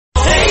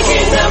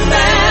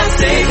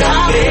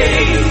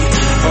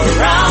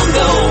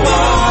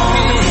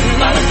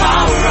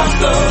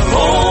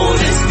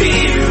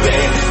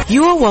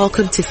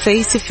welcome to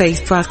Face to Face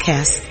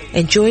broadcast.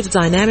 Enjoy the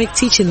dynamic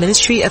teaching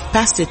ministry of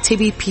Pastor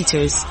T.B.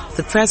 Peters,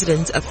 the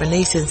president of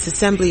Renaissance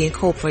Assembly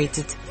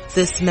Incorporated.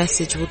 This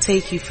message will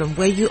take you from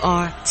where you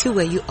are to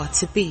where you ought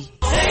to be.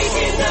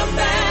 Taking the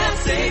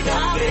message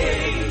of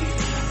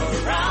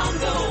faith around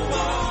the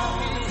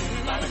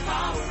world by the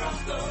power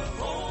of the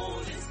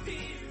Holy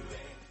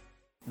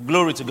Spirit.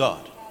 Glory to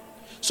God.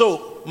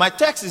 So, my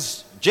text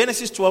is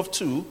Genesis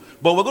 12:2,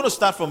 but we're going to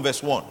start from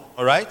verse 1,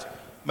 all right?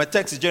 My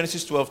text is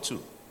Genesis 12:2.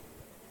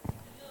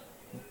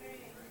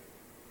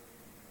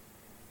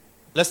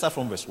 Let's start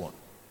from verse 1.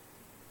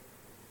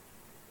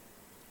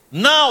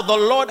 Now the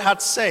Lord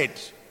had said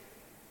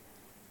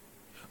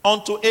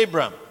unto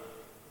Abram,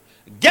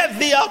 get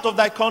thee out of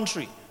thy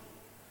country,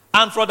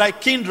 and from thy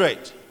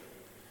kindred,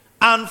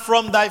 and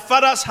from thy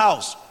father's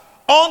house,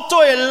 unto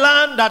a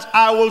land that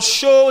I will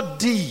show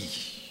thee.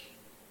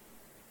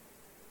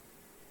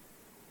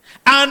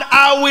 And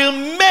I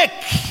will make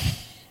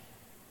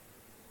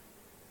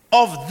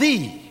of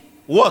thee,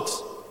 what?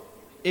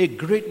 A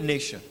great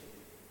nation.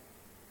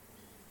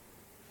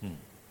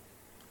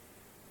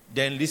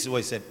 Then this is what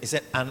he said. He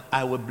said, and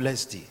I will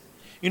bless thee.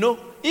 You know,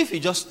 if he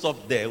just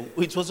stopped there,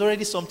 it was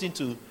already something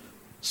to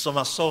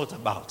somersault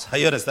about. Are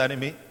you understanding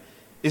me?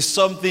 It's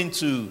something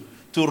to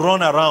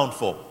run around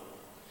for.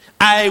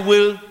 I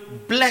will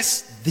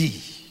bless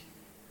thee.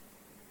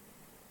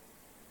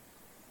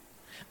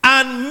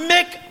 And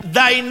make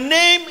thy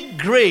name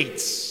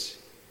great.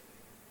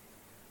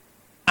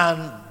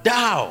 And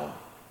thou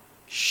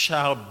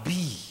shalt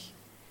be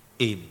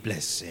a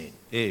blessing.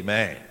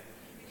 Amen.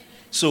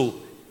 So,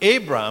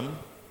 Abram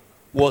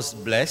was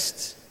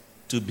blessed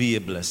to be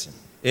a blessing.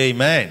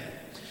 Amen.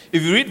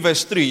 If you read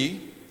verse 3,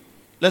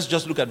 let's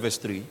just look at verse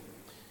 3.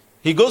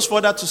 He goes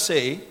further to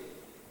say,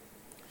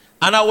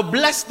 and I will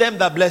bless them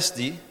that bless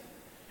thee,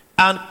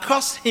 and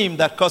curse him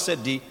that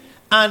curseth thee,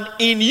 and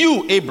in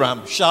you,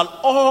 Abram, shall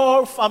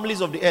all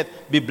families of the earth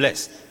be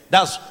blessed.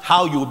 That's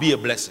how you will be a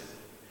blessing.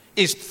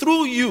 It's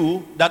through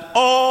you that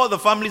all the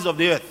families of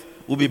the earth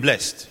will be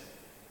blessed.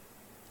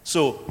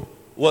 So,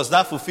 was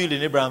that fulfilled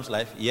in Abraham's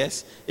life?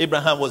 Yes.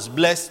 Abraham was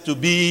blessed to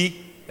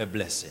be a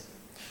blessing.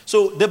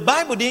 So the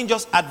Bible didn't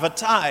just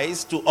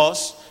advertise to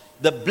us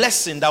the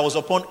blessing that was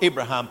upon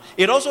Abraham.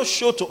 It also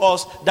showed to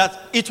us that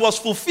it was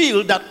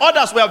fulfilled, that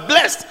others were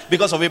blessed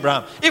because of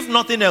Abraham. If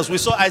nothing else, we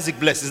saw Isaac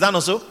blessed. Is that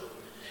not so?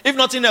 If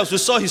nothing else, we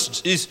saw his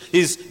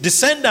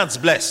descendants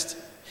blessed.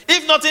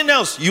 If nothing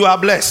else, you are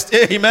blessed.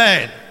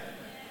 Amen.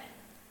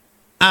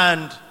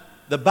 And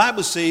the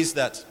Bible says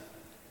that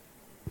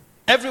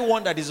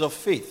everyone that is of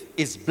faith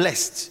is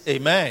blessed.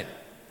 Amen.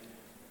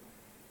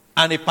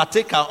 And a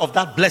partaker of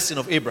that blessing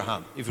of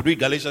Abraham. If you read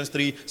Galatians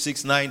 3,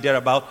 6, 9,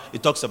 thereabout,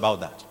 it talks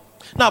about that.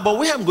 Now, but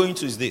where I'm going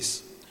to is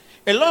this.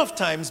 A lot of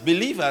times,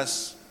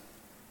 believers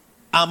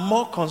are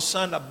more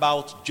concerned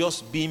about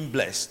just being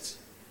blessed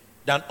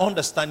than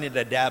understanding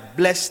that they are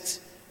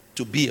blessed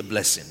to be a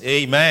blessing.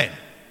 Amen.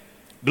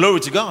 Glory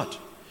to God.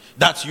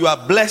 That you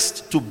are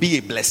blessed to be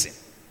a blessing.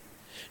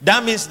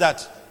 That means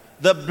that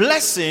the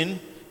blessing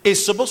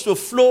is supposed to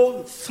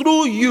flow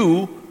through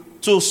you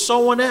to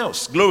someone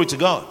else. Glory to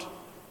God.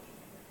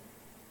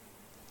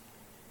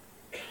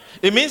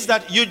 It means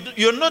that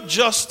you're not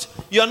just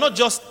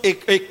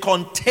a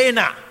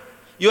container.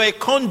 You're a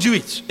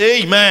conduit.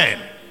 Amen.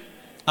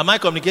 Am I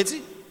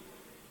communicating?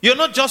 You're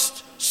not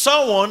just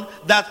someone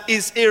that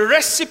is a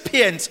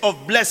recipient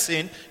of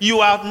blessing. You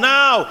are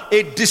now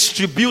a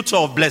distributor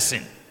of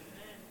blessing.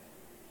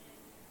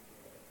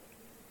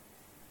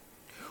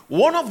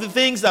 One of the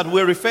things that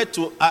we're referred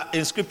to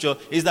in scripture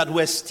is that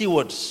we're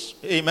stewards.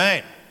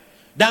 Amen.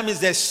 That means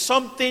there's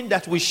something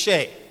that we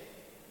share.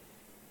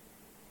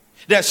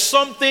 There's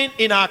something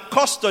in our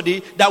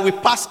custody that we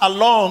pass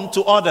along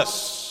to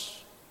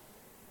others.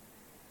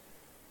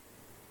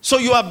 So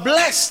you are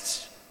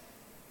blessed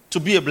to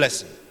be a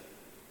blessing.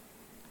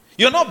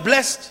 You're not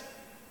blessed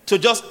to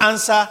just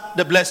answer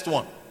the blessed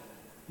one.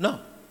 No.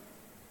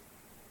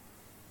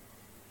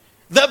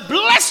 The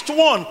blessed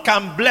one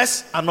can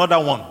bless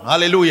another one.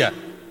 Hallelujah.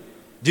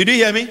 Did you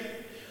hear me?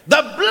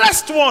 The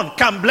blessed one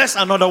can bless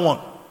another one.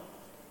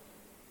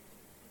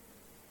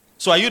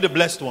 So are you the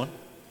blessed one?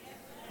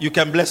 You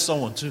can bless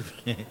someone too.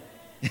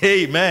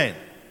 Amen.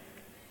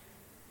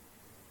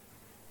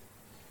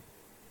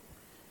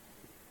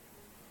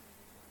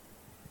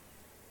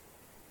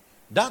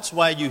 That's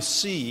why you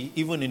see,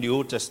 even in the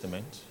Old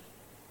Testament,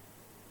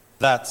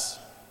 that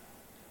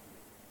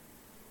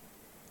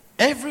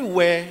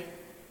everywhere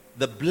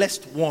the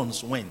blessed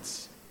ones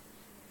went,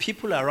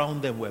 people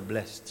around them were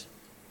blessed.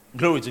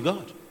 Glory to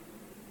God.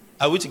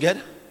 Are we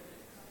together?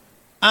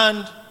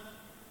 And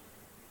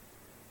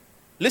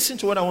listen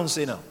to what I want to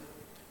say now.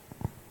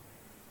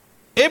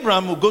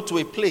 Abraham will go to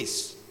a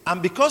place,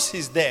 and because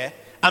he's there,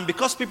 and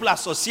because people are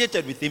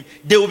associated with him,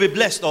 they will be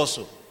blessed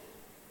also.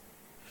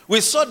 We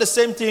saw the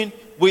same thing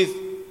with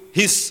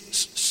his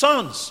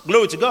sons.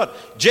 Glory to God.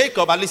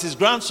 Jacob, at least his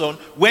grandson,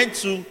 went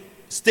to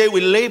stay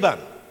with Laban.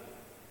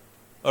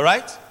 All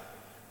right?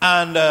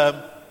 And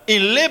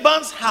in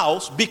Laban's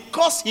house,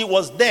 because he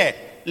was there,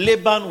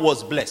 Laban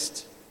was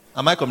blessed.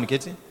 Am I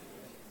communicating?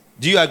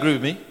 Do you agree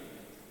with me?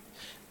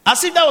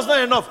 As if that was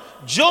not enough,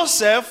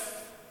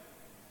 Joseph,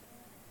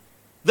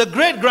 the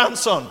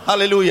great-grandson,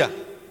 hallelujah,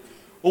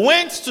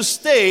 went to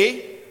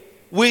stay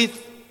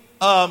with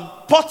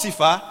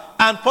Potiphar,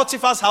 and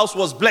Potiphar's house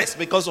was blessed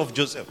because of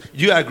Joseph.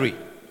 Do you agree?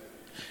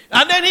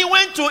 And then he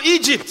went to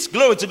Egypt.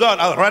 Glory to God.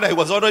 Or rather, he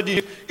was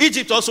already.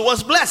 Egypt also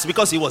was blessed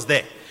because he was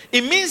there.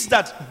 It means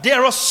that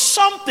there was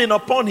something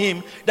upon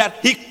him that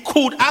he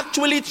could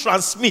actually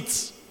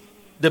transmit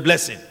the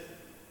blessing.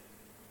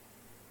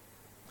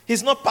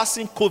 He's not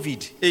passing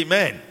COVID.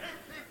 Amen.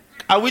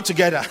 Are we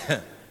together?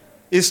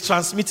 He's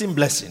transmitting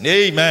blessing.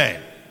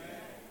 Amen.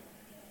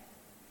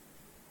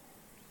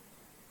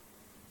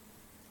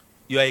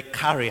 You are a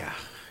carrier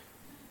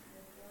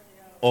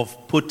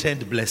of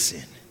potent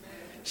blessing.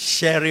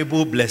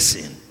 Shareable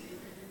blessing.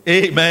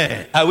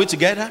 Amen. Are we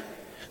together?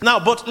 Now,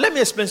 but let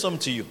me explain something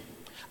to you.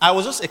 I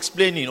was just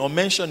explaining or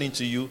mentioning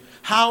to you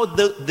how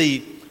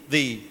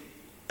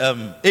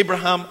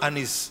Abraham and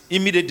his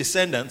immediate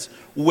descendants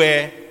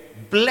were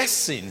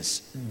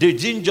blessings. They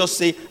didn't just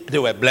say they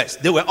were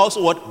blessed. They were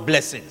also what?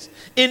 Blessings.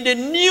 In the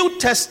New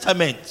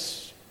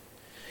Testament,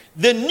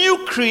 the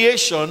new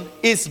creation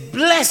is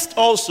blessed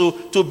also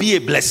to be a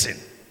blessing.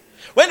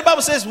 When the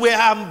Bible says we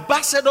are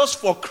ambassadors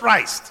for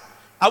Christ,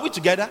 are we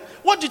together?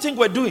 What do you think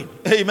we're doing?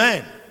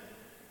 Amen.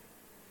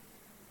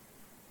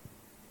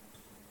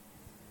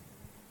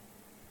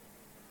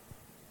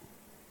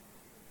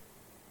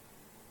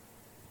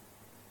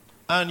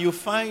 And you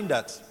find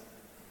that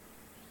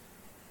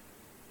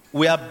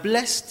we are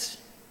blessed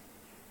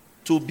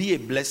to be a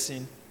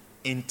blessing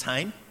in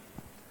time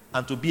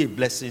and to be a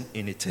blessing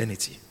in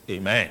eternity.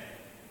 Amen.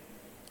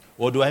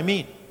 What do I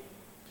mean?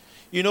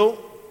 You know,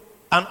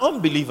 an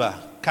unbeliever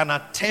can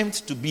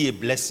attempt to be a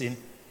blessing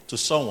to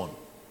someone,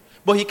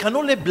 but he can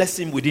only bless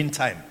him within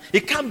time. He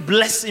can't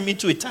bless him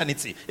into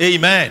eternity.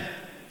 Amen.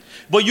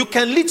 But you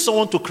can lead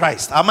someone to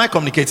Christ. Am I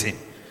communicating?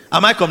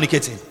 Am I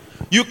communicating?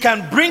 You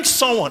can bring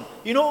someone.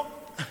 You know,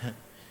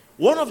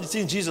 one of the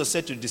things Jesus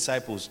said to the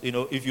disciples, you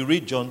know, if you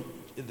read John,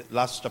 the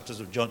last chapters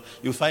of John,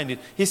 you'll find it.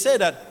 He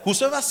said that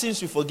whosoever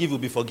sins you forgive will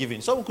be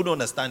forgiven. Someone couldn't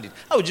understand it.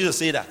 How would Jesus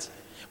say that?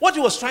 What he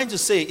was trying to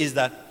say is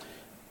that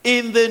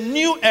in the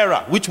new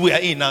era, which we are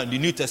in now in the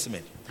New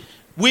Testament,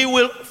 we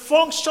will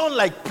function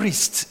like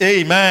priests.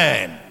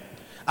 Amen.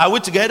 Are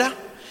we together?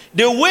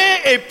 The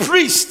way a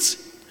priest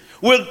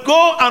will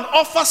go and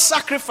offer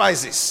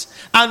sacrifices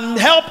and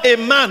help a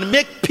man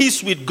make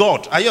peace with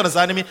God. Are you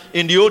understanding me?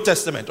 In the Old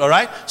Testament, all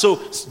right? So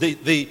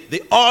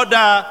the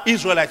other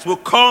Israelites will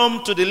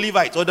come to the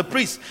Levites or the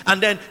priests,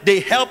 and then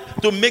they help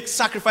to make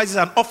sacrifices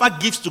and offer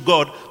gifts to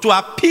God to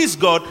appease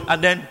God,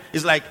 and then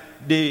it's like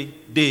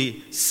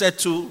they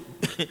settle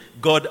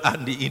God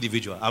and the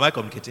individual. Am I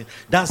communicating?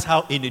 That's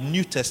how in the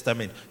New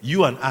Testament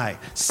you and I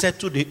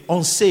settle the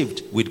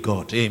unsaved with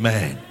God.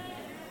 Amen.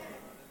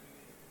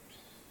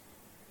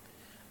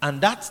 And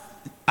that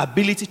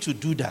ability to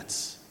do that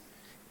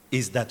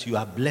is that you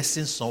are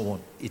blessing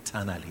someone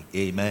eternally.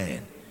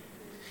 Amen.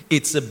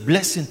 It's a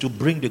blessing to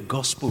bring the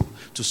gospel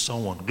to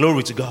someone.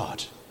 Glory to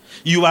God.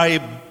 You are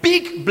a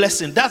big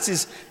blessing. That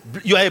is,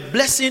 you are a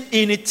blessing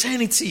in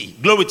eternity.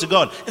 Glory to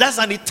God. That's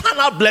an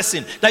eternal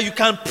blessing that you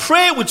can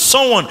pray with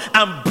someone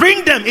and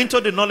bring them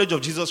into the knowledge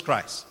of Jesus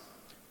Christ.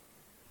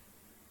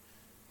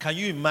 Can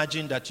you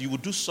imagine that you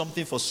would do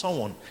something for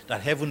someone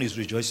that heaven is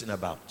rejoicing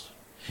about?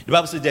 The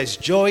Bible says there's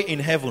joy in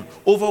heaven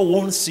over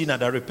one sinner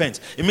that repents.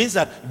 It means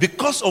that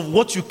because of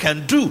what you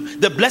can do,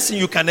 the blessing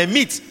you can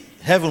emit,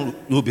 heaven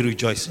will be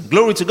rejoicing.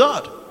 Glory to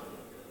God.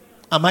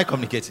 Am I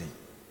communicating?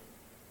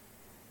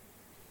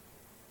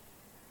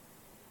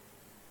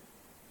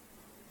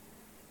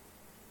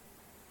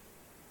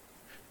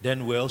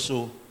 Then we're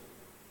also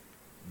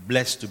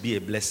blessed to be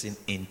a blessing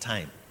in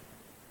time.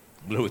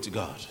 Glory to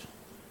God.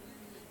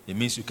 It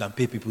means you can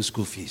pay people's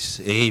school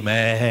fees.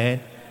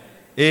 Amen.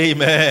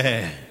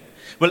 Amen.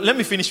 But let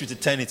me finish with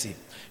eternity.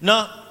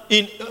 Now,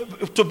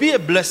 to be a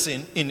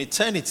blessing in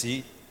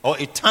eternity or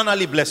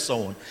eternally bless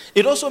someone,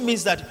 it also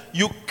means that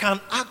you can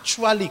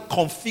actually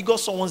configure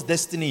someone's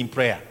destiny in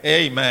prayer.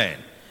 Amen.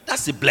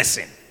 That's a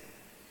blessing.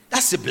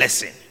 That's a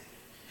blessing.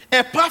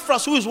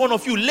 Epaphras, who is one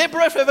of you,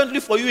 laboreth fervently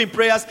for you in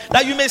prayers,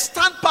 that you may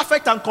stand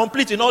perfect and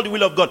complete in all the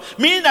will of God.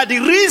 Meaning that the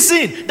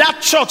reason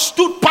that church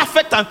stood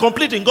perfect and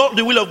complete in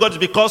the will of God is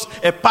because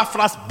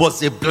Epaphras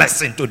was a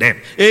blessing to them.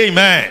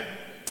 Amen.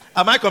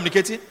 Am I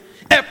communicating?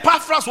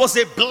 Epaphras was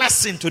a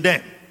blessing to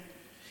them.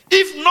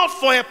 If not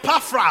for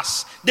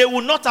Epaphras, they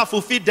would not have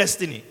fulfilled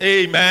destiny.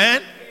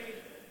 Amen.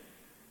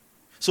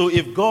 So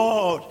if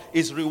God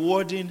is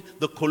rewarding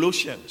the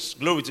Colossians,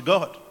 glory to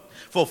God,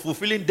 for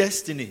fulfilling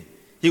destiny,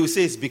 he will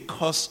say it's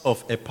because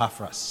of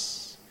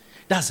Epaphras.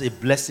 That's a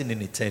blessing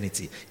in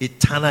eternity.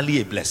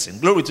 Eternally a blessing.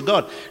 Glory to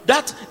God.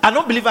 That an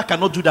unbeliever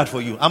cannot do that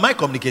for you. Am I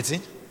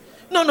communicating?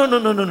 No.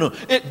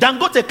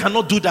 Dangote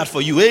cannot do that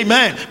for you.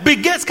 Amen.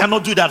 Big Gates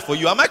cannot do that for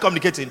you. Am I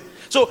communicating?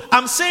 So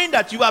I'm saying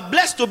that you are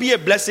blessed to be a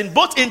blessing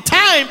both in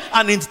time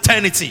and in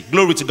eternity.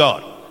 Glory to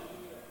God.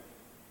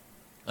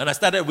 And I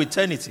started with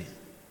eternity.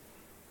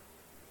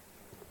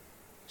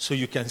 So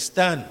you can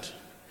stand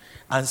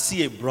and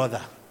see a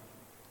brother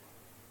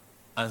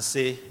and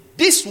say,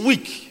 this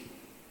week,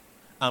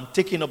 I'm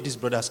taking up this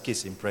brother's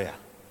case in prayer.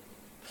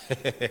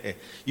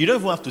 You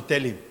don't even have to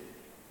tell him.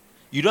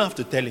 You don't have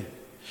to tell him.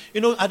 You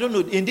know, I don't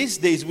know, in these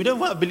days, we don't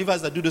have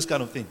believers that do those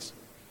kind of things.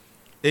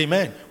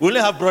 Amen. We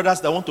only have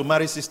brothers that want to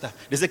marry sister.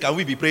 They say, can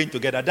we be praying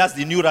together? That's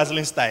the new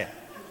wrestling style.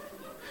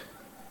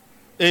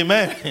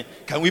 Amen.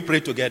 Can we pray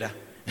together?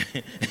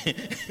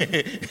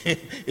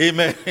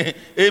 Amen.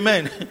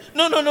 Amen.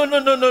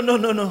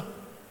 No.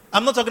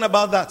 I'm not talking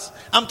about that.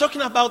 I'm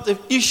talking about the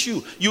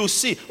issue. You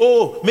see,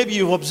 maybe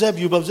you've observed.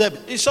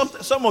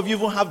 Some of you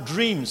even have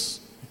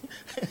dreams.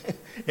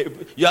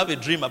 You have a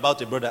dream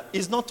about a brother.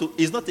 It's not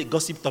a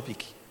gossip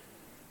topic.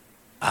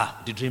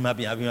 The dream I've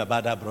been having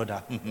about that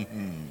brother.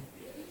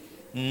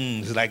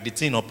 It's like the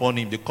thing upon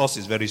him. The curse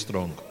is very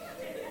strong.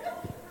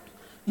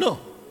 No.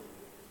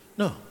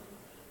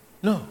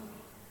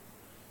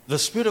 The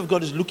Spirit of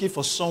God is looking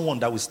for someone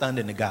that will stand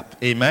in the gap.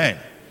 Amen.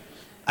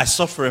 I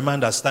sought for a man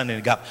that stand in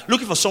the gap.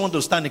 Looking for someone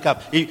to stand in the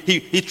gap.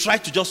 He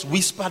tried to just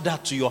whisper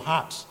that to your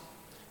heart.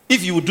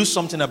 If you would do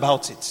something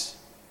about it,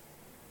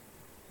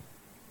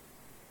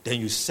 then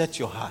you set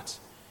your heart.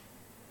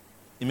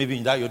 Maybe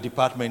in that your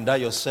department, in that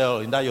your cell,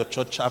 in that your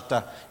church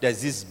chapter,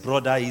 there's this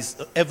brother,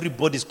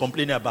 everybody's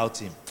complaining about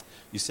him.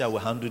 You say, I will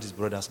handle this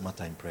brother's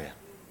matter in prayer.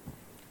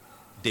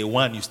 Day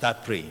 1, you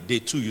start praying. Day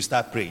 2, you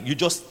start praying. You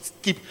just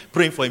keep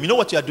praying for him. You know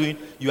what you are doing?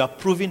 You are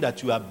proving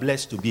that you are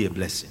blessed to be a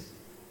blessing.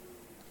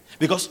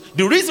 Because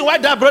the reason why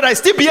that brother is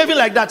still behaving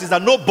like that is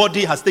that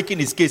nobody has taken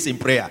his case in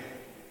prayer.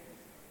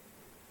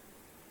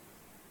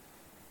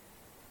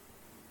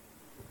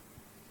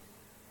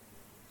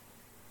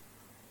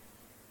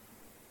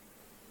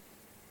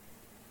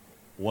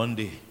 One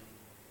day,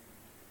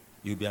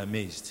 you'll be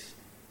amazed.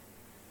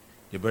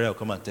 The brother will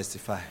come and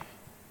testify.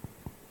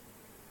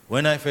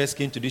 When I first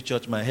came to this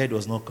church, my head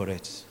was not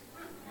correct.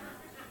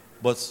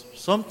 But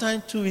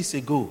sometime 2 weeks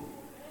ago,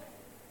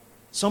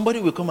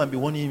 somebody will come and be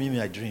warning me in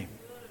my dream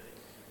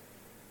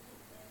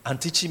and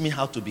teaching me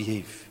how to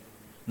behave.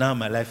 Now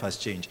my life has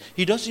changed.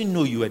 He doesn't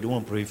know you were the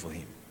one praying for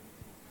him.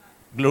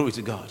 Glory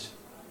to God.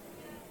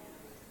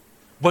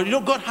 But you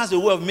know, God has a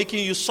way of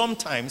making you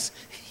sometimes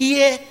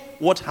hear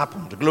what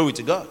happened. Glory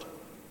to God.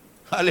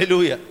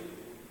 Hallelujah.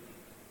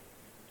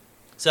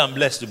 Say, I'm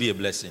blessed to be a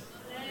blessing.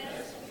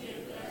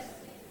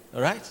 All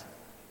right?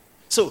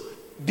 So,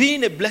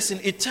 being a blessing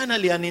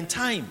eternally and in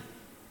time.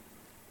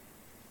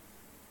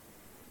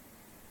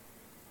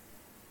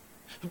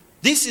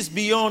 This is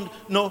beyond,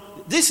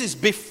 this is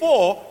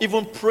before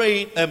even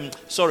praying,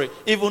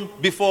 even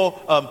before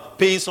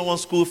paying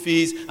someone's school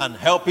fees and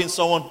helping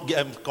someone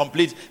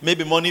complete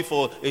maybe money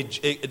for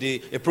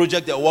a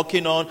project they're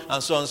working on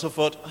and so on and so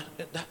forth.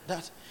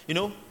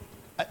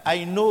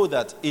 I know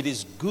that it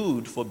is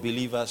good for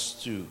believers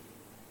to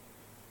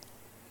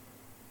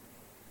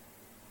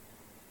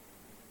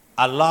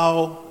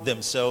allow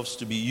themselves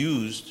to be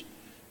used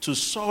to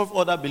solve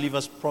other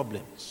believers'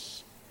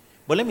 problems.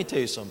 But let me tell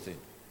you something.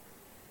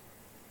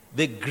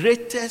 The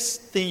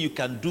greatest thing you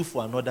can do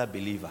for another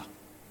believer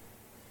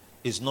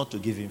is not to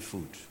give him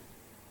food.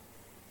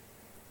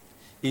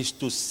 It's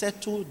to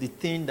settle the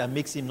thing that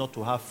makes him not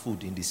to have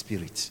food in the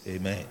spirit.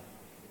 Amen.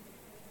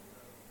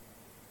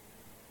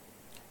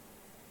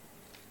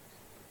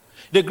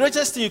 The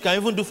greatest thing you can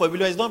even do for a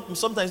believer is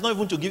sometimes not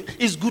even to give.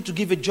 It's good to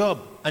give a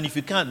job. And if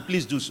you can,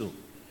 please do so.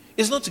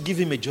 It's not to give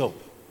him a job.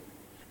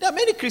 There are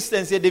many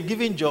Christians here, they've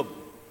given job.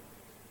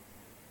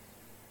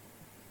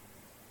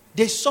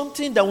 There's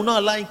something that will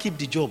not allow him keep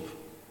the job.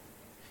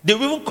 They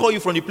will even call you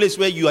from the place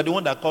where you are the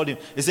one that called him.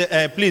 They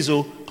say, please,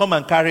 come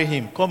and carry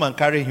him. Come and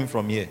carry him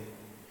from here.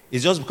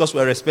 It's just because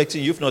we're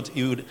respecting you. If not,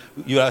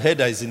 you are head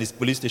that is in his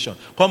police station.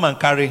 Come and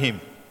carry him.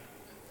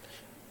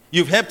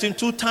 You've helped him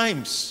 2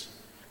 times.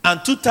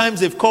 And 2 times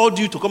they've called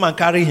you to come and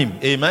carry him.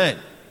 Amen.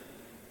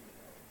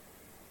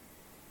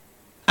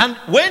 And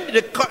when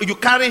you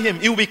carry him,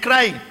 he will be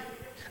crying.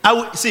 I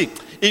will see,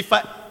 if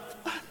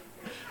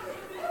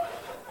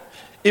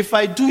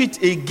I do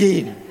it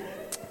again,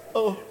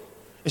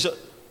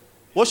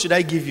 what should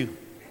I give you?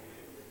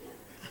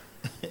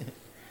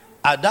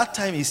 At that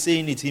time he's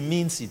saying it, he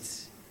means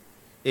it.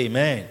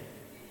 Amen.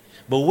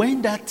 But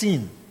when that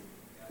thing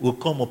will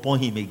come upon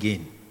him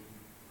again,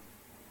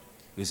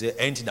 you say,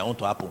 anything that want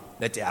to happen,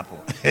 let it happen.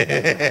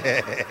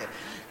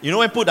 You know,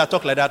 when people that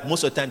talk like that,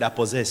 most of the time they're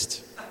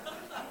possessed.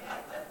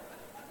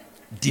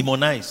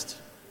 Demonized.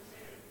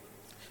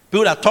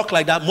 People that talk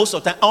like that, most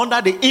of the time,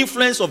 under the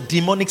influence of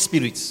demonic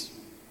spirits.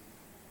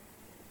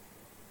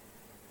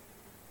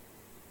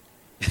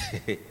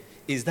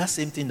 Is that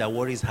same thing that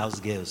worries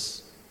house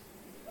girls?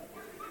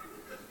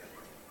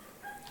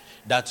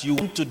 That you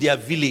went to their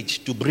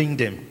village to bring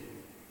them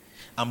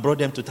and brought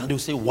them to town. They will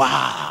say,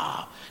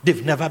 wow,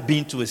 they've never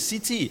been to a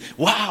city.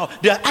 Wow,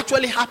 they are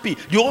actually happy.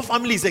 The whole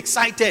family is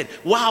excited.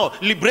 Wow,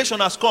 liberation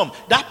has come.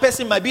 That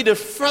person might be the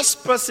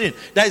first person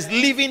that is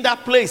leaving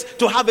that place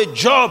to have a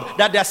job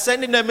that they are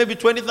sending them maybe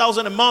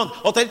 20,000 a month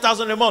or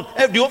 30,000 a month.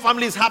 The whole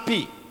family is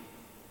happy.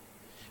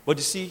 But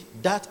you see,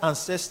 that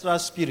ancestral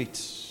spirit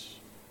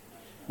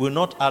will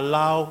not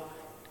allow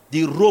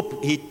the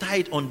rope he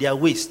tied on their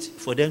waist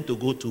for them to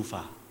go too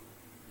far.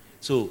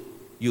 So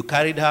you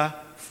carried her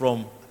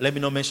from, let me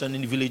not mention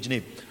any village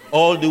name,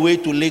 all the way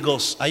to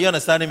Lagos. Are you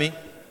understanding me?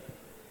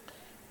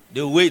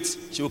 They will wait.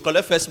 She will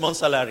collect first month's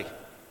salary.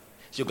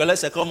 She will collect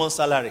second month's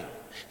salary.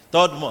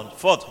 Third month,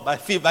 fourth,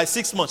 by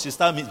 6 months, she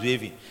start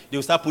misbehaving. They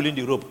will start pulling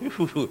the rope.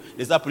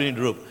 They start pulling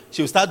the rope.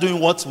 She will start doing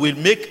what will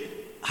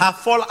make her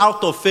fall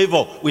out of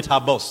favor with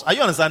her boss. Are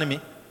you understanding me?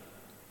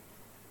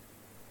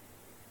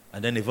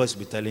 And then a voice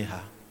will be telling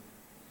her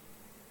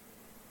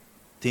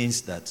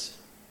things that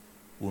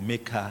will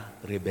make her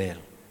rebel.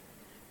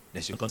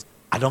 Then she comes,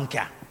 I don't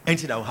care.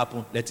 Anything that will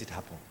happen, let it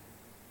happen.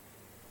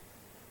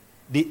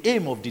 The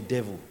aim of the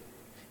devil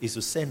is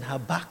to send her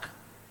back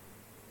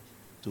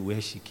to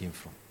where she came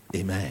from.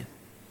 Amen.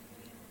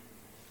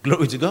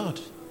 Glory to God.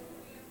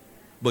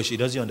 But she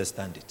doesn't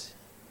understand it.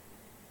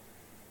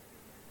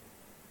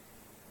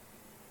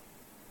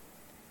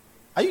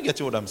 Are you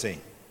getting what I'm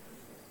saying?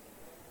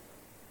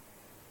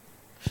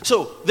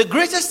 So, the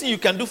greatest thing you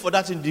can do for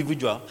that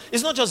individual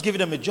is not just giving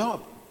them a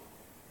job.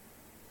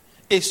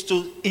 It's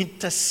to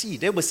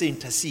intercede. Everybody say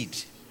intercede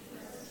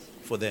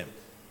for them.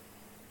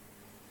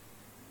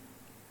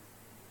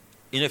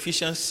 In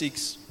Ephesians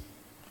 6,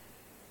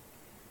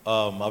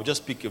 I'll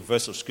just pick a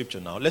verse of scripture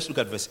now. Let's look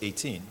at verse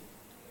 18.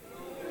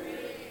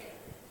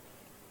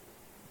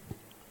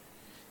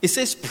 It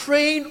says,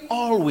 praying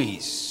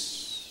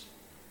always,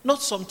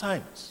 not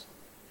sometimes,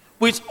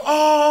 with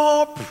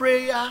all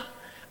prayer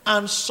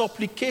and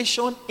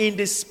supplication in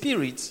the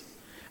Spirit,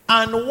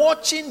 and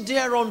watching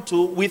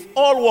thereunto with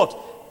all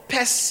what?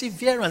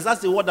 Perseverance.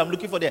 That's the word I'm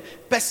looking for there.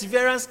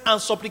 Perseverance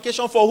and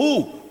supplication for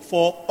who?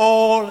 For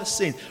all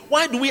saints.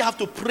 Why do we have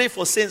to pray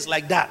for saints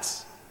like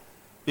that?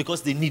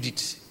 Because they need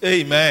it.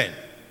 Amen.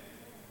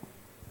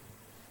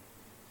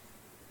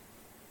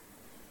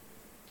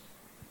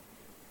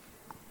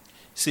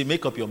 See,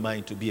 make up your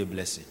mind to be a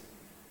blessing.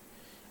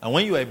 And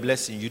when you are a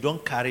blessing, you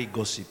don't carry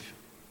gossip.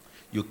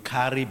 You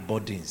carry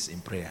burdens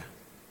in prayer.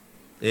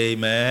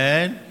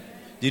 Amen.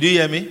 Did you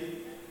hear me?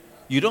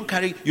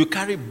 You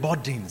carry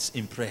burdens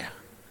in prayer.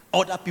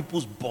 Other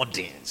people's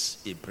burdens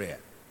in prayer.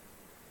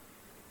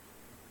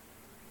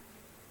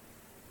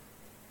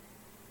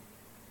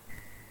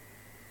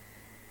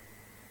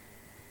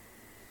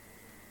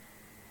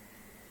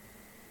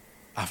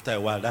 After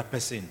a while, that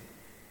person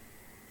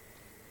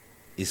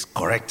is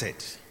corrected,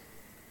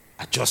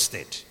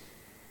 adjusted,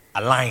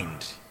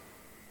 aligned,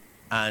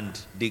 and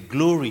the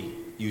glory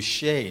you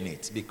share in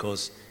it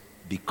because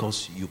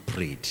you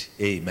prayed.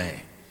 Amen.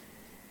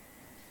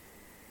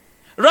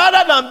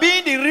 Rather than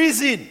being the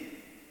reason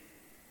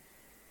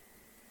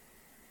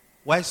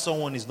why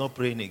someone is not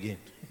praying again,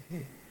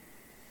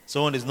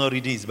 someone is not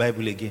reading his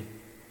Bible again.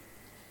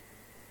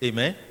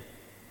 Amen.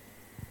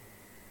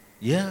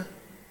 Yeah.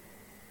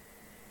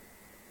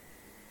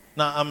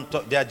 Now,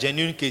 there are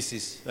genuine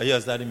cases. Are you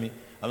understanding me?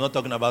 I'm not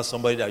talking about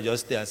somebody that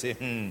just stay and say,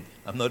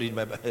 I'm not reading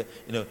my Bible.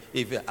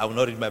 If I will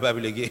not read my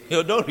Bible again.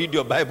 Don't read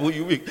your Bible,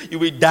 you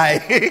will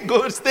die.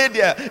 Go stay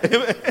there.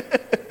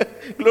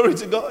 Glory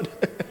to God.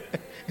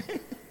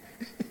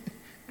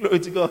 Glory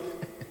to God.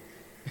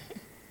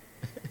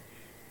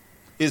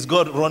 Is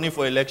God running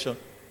for election?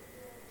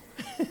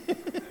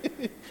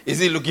 Is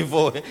he looking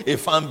for a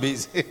fan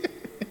base?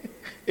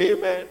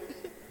 Amen.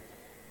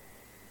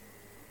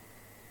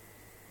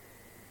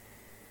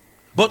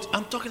 But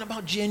I'm talking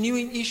about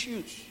genuine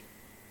issues.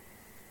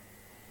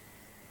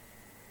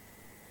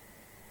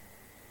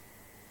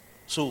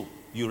 So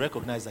you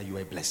recognize that you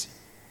are a blessing.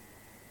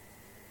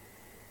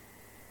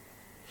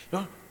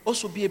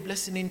 Also be a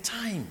blessing in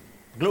time.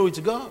 Glory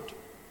to God.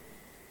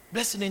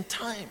 Blessing in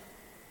time.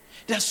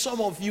 There are some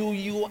of you,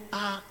 you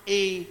are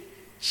a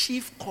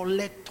chief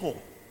collector.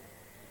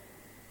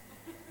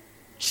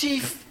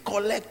 Chief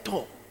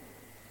collector.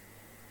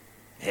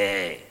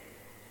 Hey,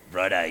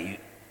 brother,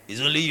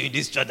 it's only you in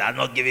this church that are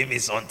not giving me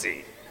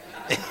something.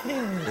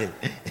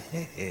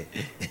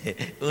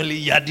 Only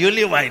you are the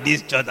only one in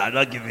this church that are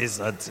not giving me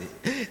something.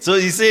 So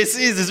he says,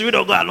 since the Spirit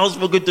of God has not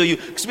spoken to you,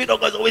 the Spirit of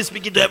God is always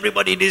speaking to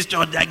everybody in this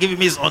church. They are giving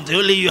me something.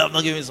 Only you have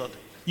not given me something.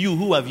 You,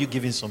 who have you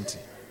given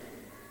something?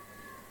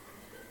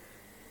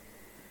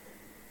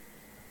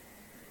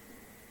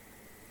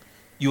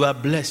 You are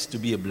blessed to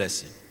be a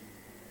blessing.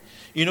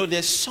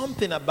 There's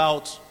something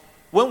about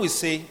when we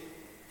say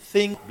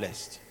think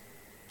blessed.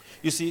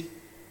 You see,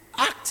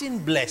 acting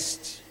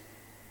blessed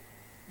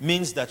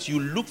means that you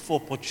look for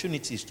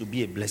opportunities to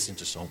be a blessing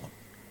to someone.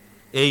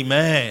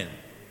 Amen.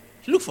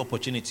 Look for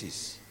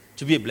opportunities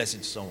to be a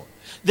blessing to someone.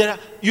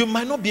 You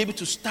might not be able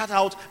to start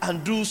out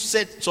and do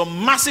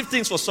some massive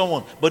things for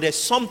someone, but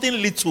there's something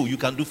little you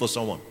can do for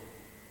someone.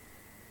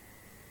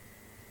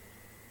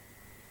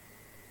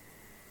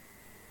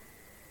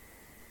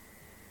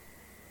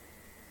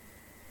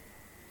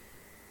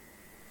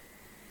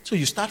 So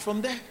you start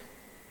from there.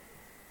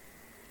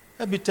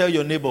 Let me tell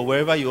your neighbor,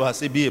 wherever you are,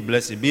 say, be a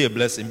blessing, be a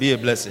blessing, be a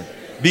blessing,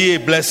 be a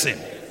blessing.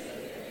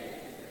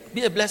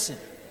 Be a blessing.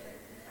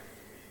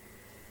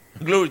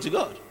 Glory to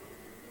God.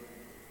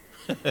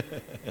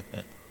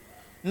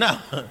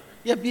 Now,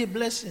 yeah, be a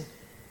blessing.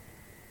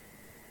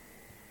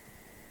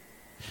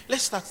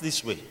 Let's start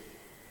this way.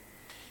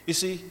 You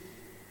see,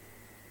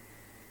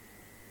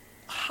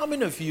 how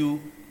many of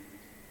you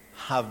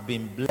have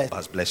been blessed,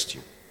 has blessed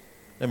you?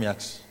 Let me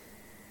ask.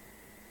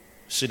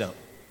 Sit down.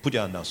 Put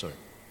your hand down, sorry.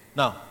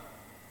 Now,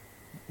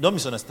 don't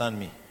misunderstand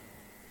me.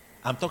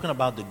 I'm talking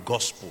about the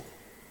gospel.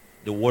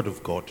 The word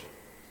of God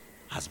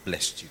has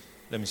blessed you.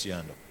 Let me see your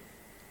hand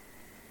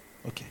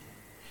up. Okay.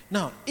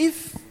 Now,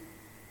 if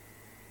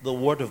the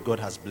word of God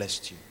has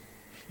blessed you,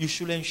 you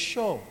should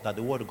ensure that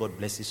the word of God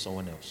blesses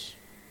someone else.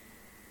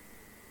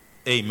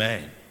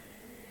 Amen.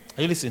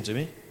 Are you listening to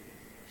me?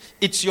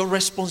 It's your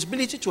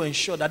responsibility to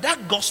ensure that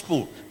that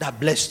gospel that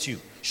blessed you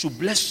should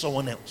bless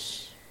someone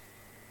else.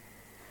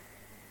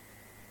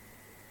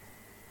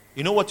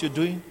 You know what you're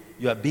doing?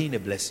 You are being a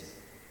blessing.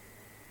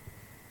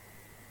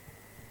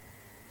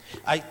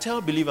 I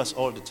tell believers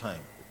all the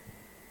time,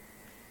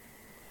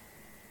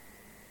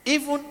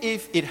 even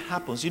if it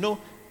happens, you know,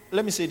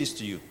 let me say this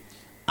to you.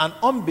 An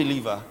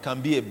unbeliever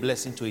can be a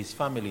blessing to his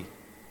family.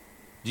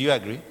 Do you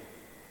agree?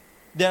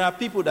 There are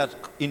people that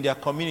in their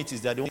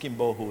communities that don't making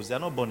boreholes, they are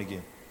not born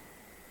again.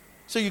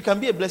 So you can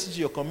be a blessing to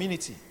your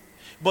community.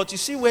 But you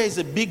see where it's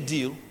a big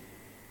deal?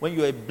 When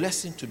you're a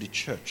blessing to the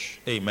church.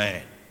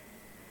 Amen.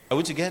 Are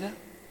we together?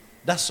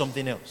 That's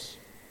something else.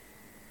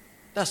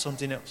 That's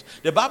something else.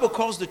 The Bible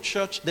calls the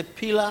church the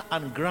pillar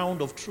and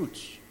ground of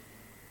truth.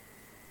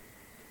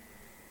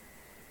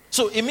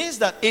 So it means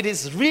that it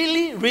is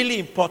really, really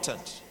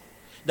important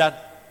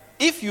that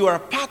if you are a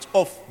part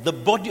of the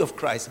body of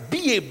Christ,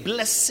 be a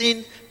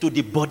blessing to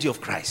the body of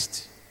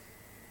Christ.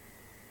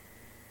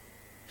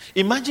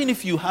 Imagine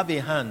if you have a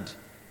hand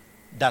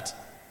that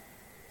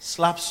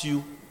slaps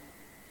you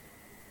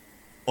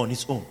on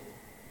its own.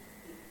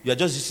 You are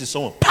just used to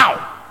someone.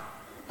 Pow!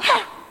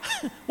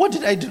 What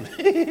did I do?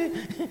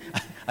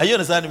 Are you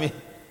understanding me?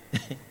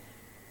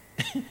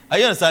 Are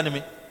you understanding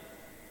me?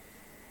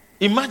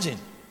 Imagine,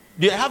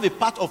 you have a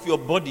part of your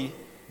body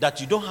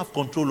that you don't have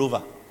control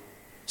over.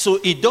 So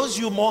it does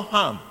you more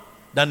harm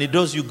than it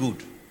does you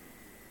good.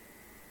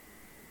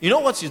 You know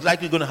what is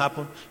likely going to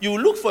happen? You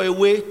will look for a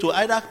way to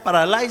either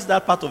paralyze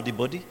that part of the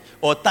body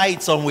or tie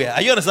it somewhere.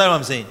 Are you understanding what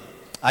I'm saying?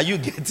 Are you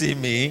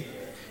getting me?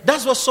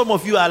 That's what some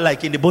of you are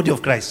like in the body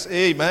of Christ.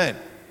 Amen.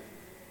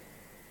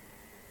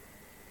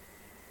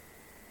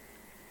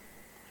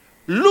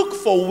 Look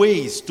for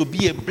ways to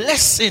be a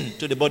blessing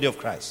to the body of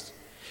Christ.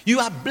 You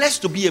are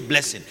blessed to be a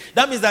blessing.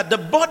 That means that the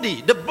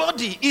body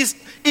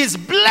is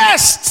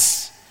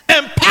blessed,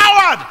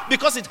 empowered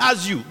because it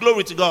has you.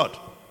 Glory to God.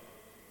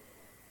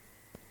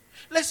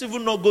 Let's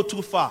even not go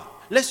too far.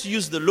 Let's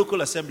use the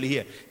local assembly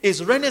here.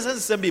 Is Renaissance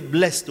Assembly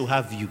blessed to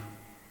have you?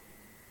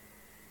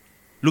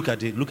 Look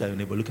at it. Look at your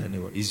neighbor. Look at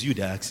your neighbor. It's you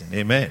they're asking.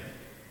 Amen.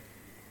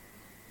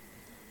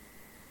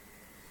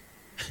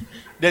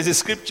 There's a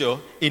scripture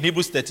in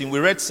Hebrews 13. We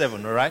read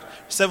 7, all right?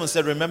 7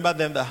 said, remember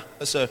them that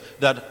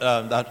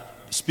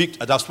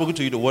have spoken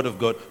to you the word of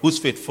God, whose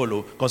faith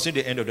follow,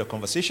 consider the end of their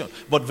conversation.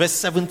 But verse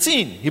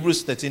 17,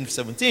 Hebrews 13,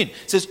 17,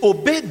 says,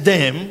 obey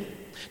them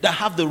that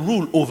have the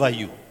rule over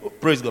you.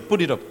 Praise God.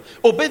 Put it up.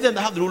 Obey them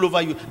that have the rule over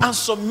you and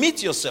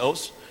submit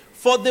yourselves,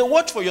 for they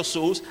watch for your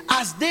souls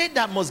as they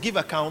that must give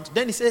account.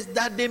 Then he says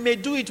that they may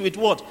do it with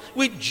what?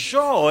 With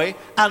joy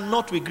and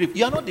not with grief.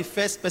 You are not the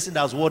first person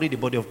that has worried the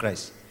body of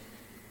Christ.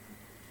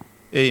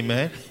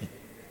 Amen.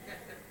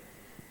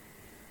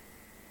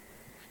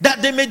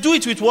 That they may do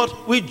it with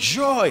what? With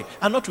joy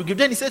and not with grief.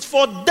 Then he says,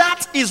 for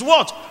that is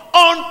what?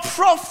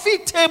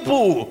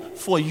 Unprofitable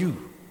for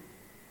you.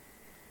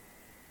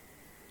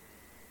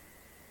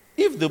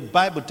 If the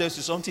Bible tells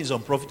you something is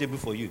unprofitable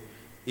for you,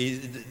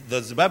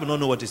 does the Bible not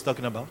know what it's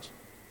talking about?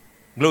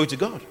 Glory to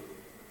God.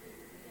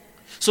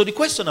 So the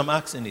question I'm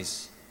asking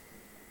is,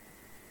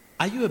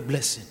 are you a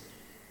blessing?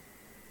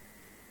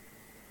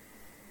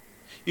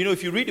 You know,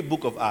 if you read the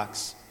book of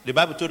Acts, the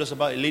Bible told us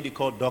about a lady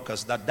called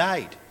Dorcas that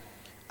died.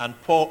 And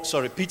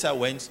Peter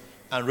went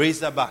and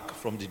raised her back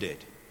from the dead.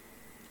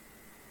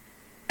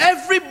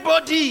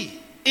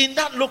 Everybody in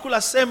that local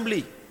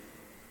assembly,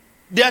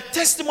 their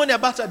testimony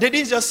about her, they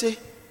didn't just say,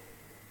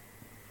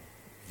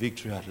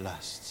 victory at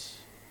last.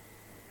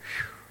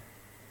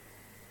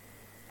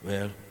 Whew.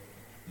 Well,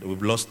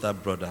 we've lost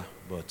that brother,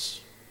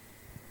 but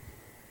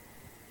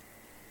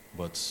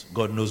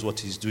God knows what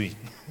he's doing.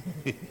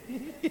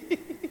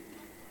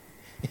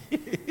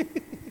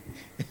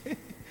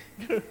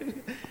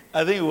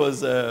 I think it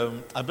was,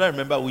 I don't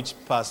remember which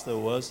pastor it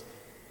was.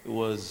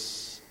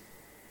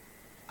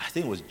 I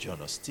think it was Joel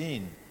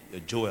Osteen.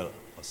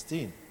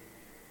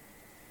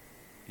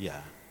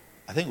 Yeah,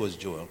 I think it was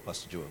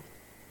Pastor Joel.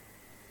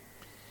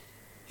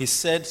 He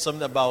said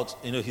something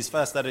about, his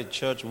father started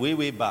church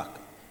way back,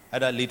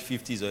 either late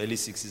 50s or early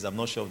 60s. I'm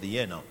not sure of the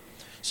year now.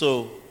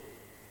 So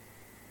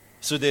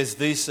there's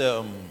this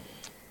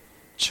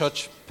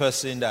church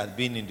person that had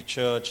been in the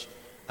church,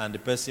 and the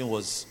person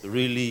was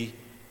really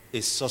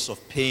a source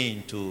of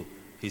pain to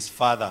his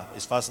father.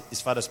 His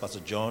father's Pastor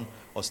John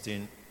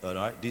Osteen. All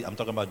right? I'm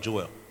talking about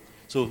Joel.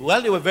 So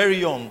while they were very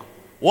young,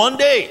 one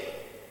day,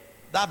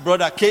 that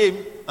brother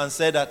came and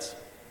said that,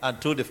 and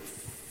told the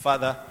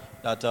father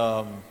that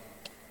the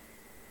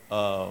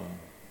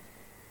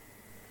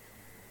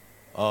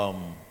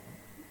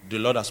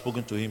Lord has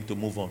spoken to him to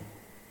move on.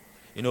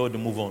 You know, to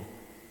move on,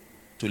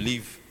 to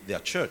leave their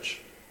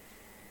church.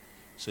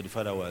 So the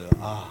father was,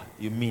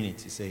 you mean it?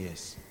 He said,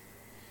 yes.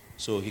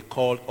 So he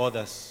called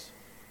others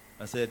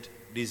and said,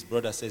 this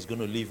brother says he's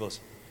going to leave us.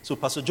 So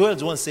Pastor Joel is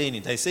the one saying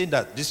it. I saying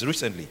that this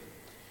recently.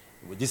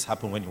 This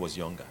happened when he was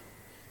younger.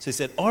 So he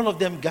said, all of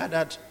them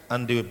gathered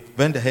and they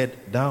bent their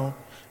head down,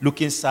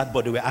 looking sad,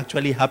 but they were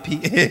actually happy.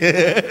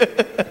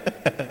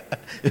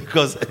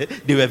 Because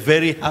they were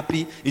very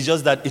happy. It's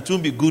just that it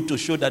wouldn't be good to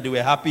show that they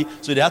were happy.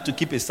 So they had to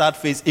keep a sad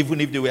face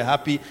even if they were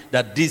happy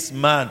that this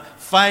man,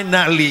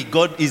 finally,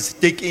 God is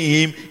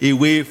taking him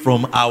away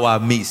from our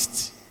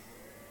midst.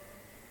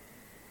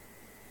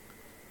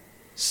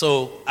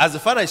 So as the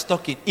father is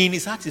talking, in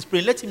his heart he's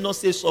praying, let him not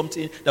say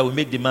something that will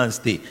make the man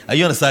stay. Are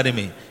you understanding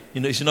me? You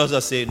know, he should not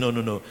just say,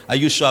 no. Are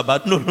you sure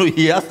about? No,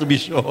 he has to be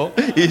sure.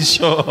 He's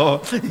sure.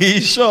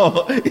 He's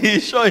sure.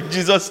 He's sure in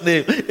Jesus'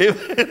 name.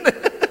 Amen.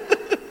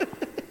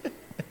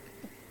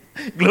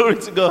 Glory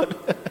to God.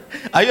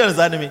 Are you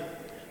understanding me?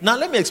 Now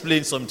let me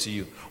explain something to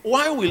you.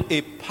 Why will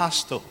a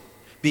pastor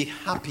be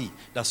happy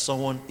that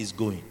someone is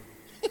going?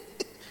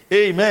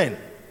 Amen.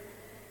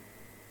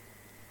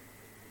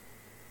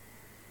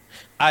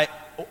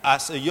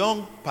 As a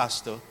young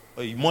pastor,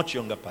 or a much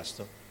younger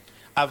pastor,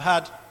 I've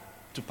had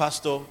to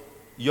pastor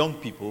young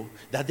people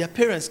that their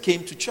parents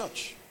came to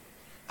church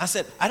and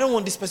said, I don't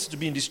want this person to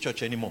be in this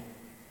church anymore.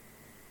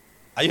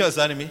 Are you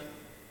understanding me?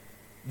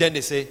 Then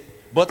they say,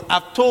 but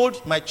I've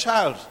told my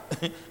child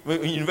in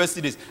university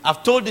days,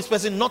 I've told this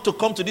person not to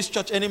come to this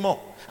church anymore.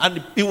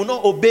 And he will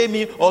not obey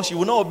me, or she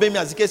will not obey me,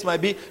 as the case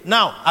might be.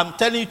 Now, I'm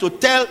telling you to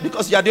tell,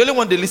 because you are the only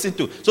one they listen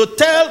to. So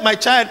tell my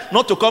child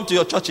not to come to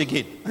your church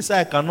again. I say,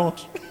 I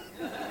cannot.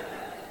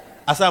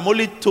 I say, I'm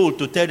only told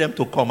to tell them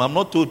to come. I'm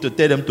not told to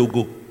tell them to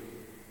go.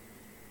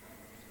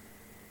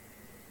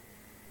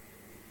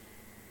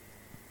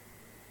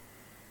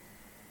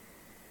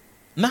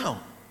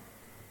 Now,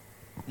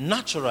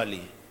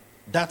 naturally,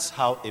 that's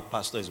how a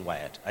pastor is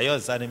wired. Are you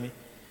understanding me?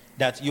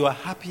 That you are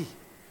happy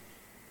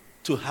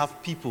to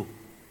have people.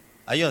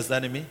 Are you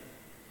understanding me?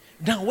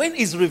 Now, when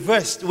it's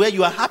reversed, where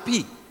you are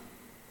happy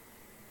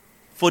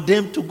for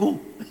them to go,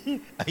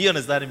 are you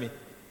understanding me?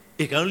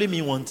 It can only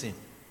mean one thing.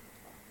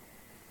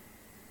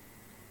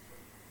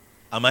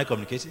 Am I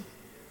communicating?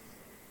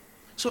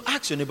 So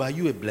ask your neighbor, are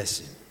you a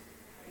blessing?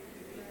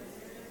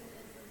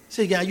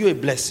 Say again, are you a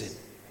blessing?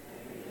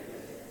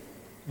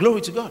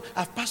 Glory to God.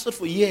 I've pastored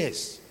for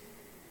years.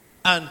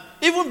 And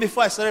even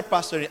before I started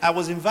pastoring, I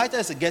was invited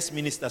as a guest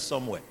minister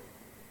somewhere.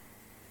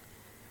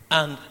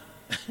 And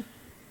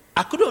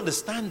I couldn't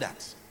understand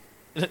that.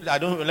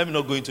 Let me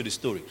not go into the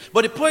story.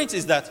 But the point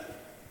is that,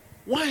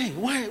 why?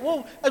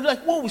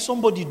 What will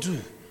somebody do?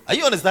 Are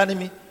you understanding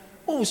me?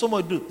 What will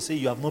somebody do? Say,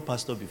 you have not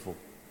pastored before.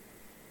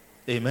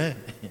 Amen.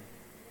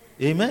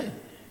 Amen.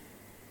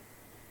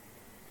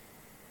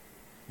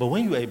 But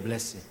when you are a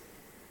blessing,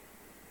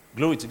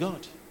 glory to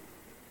God.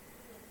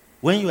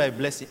 When you are a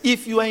blessing,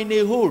 if you are in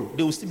a hole,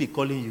 they will still be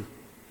calling you.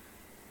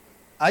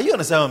 Are you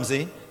understand what I'm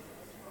saying?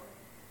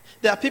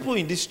 There are people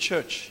in this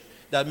church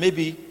that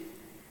maybe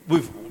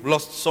we've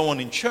lost someone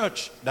in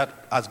church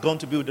that has gone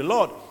to be with the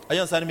Lord. Are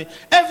you understanding me?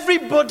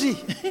 Everybody.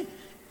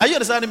 Are you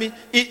understanding me?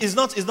 It's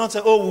not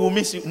say, oh, we will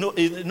miss you. No,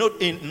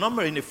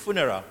 in a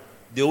funeral,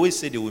 they always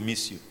say they will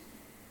miss you.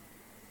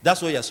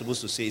 That's what you're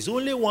supposed to say. It's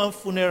only one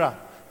funeral.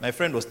 My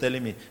friend was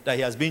telling me that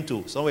he has been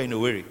to somewhere in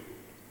Owerri,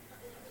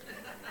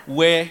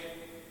 where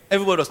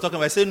everybody was talking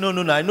about. I said, no,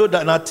 I know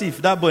that not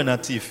thief. That boy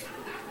not thief.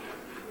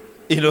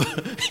 You know,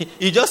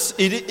 he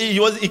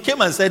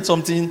came and said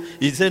something.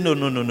 He said,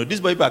 no. This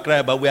boy people are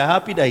crying, but we are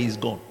happy that he's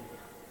gone.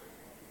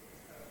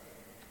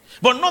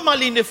 But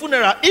normally in a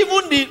funeral,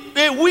 even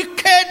a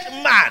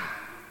wicked man,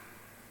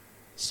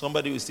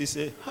 somebody will still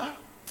say,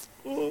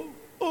 oh.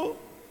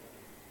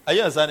 Are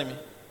you understanding me?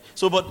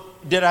 So,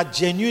 but there are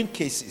genuine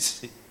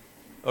cases.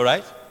 All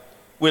right?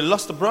 We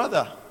lost a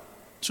brother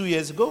 2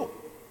 years ago.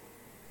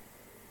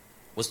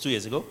 Was 2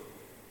 years ago?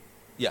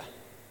 Yeah.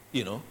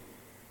 You know.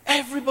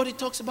 Everybody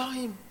talks about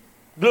him.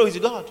 Glory to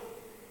God.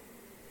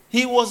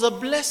 He was a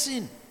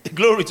blessing.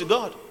 Glory to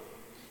God.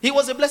 He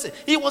was a blessing.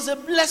 He was a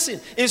blessing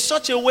in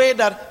such a way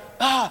that,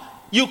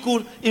 you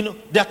could,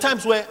 there are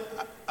times where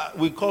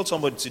we called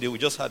somebody today. We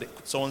just had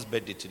someone's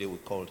birthday today. We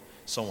called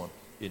someone,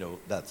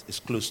 that is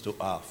close to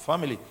our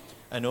family.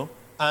 And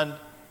that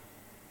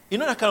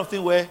kind of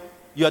thing where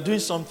you are doing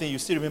something, you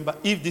still remember,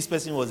 if this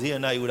person was here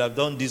now, he would have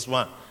done this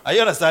one. Are you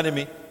understanding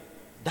me?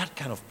 That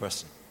kind of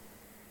person.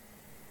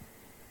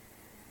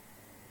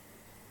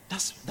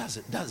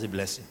 That's a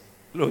blessing.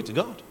 Glory to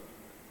God.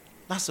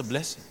 That's a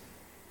blessing.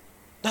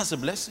 That's a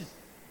blessing.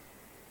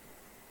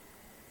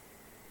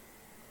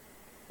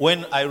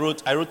 When I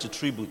wrote a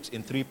tribute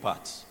in 3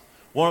 parts.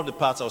 One of the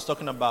parts I was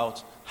talking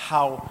about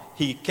how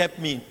he kept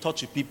me in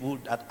touch with people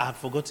that I had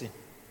forgotten.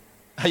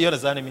 Are you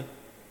understanding me?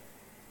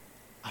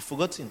 I've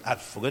forgotten.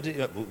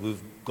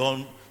 We've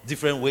gone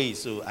different ways,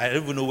 so I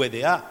don't even know where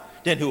they are.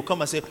 Then he will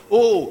come and say,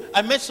 oh,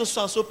 I met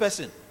so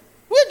person.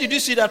 Where did you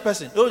see that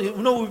person? Oh,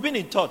 no, we've been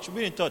in touch.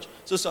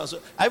 So.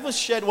 I even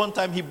shared one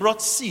time, he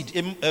brought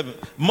seed,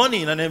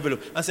 money in an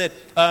envelope, and said,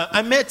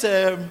 I met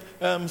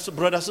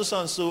brother so,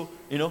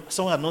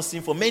 someone I've not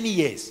seen for many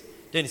years.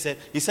 Then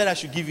he said I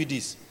should give you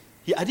this.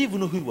 I didn't even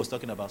know who he was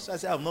talking about. So I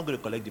said, I'm not going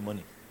to collect the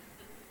money.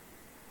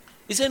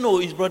 He said, no,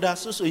 his brother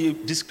so you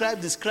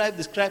describe.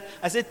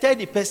 I said, tell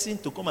the person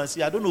to come and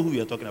see. I don't know who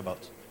you're talking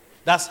about.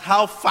 That's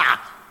how far.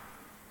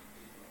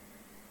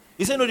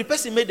 He said, no, the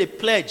person made a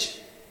pledge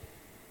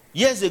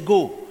years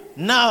ago.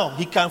 Now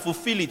he can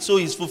fulfill it. So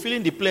he's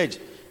fulfilling the pledge.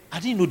 I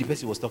didn't know the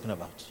person he was talking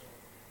about.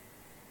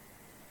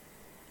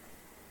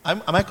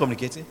 Am I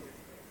communicating?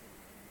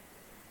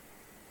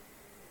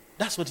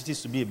 That's what it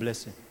is to be a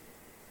blessing.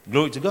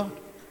 Glory to God.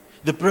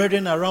 The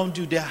brethren around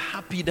you, they are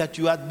happy that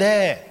you are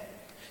there.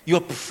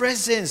 Your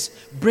presence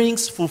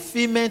brings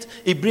fulfillment.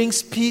 It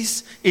brings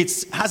peace.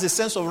 It has a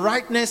sense of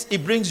rightness.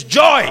 It brings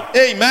joy.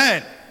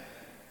 Amen.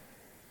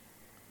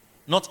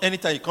 Not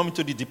anytime you come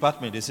into the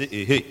department, they say,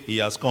 hey, he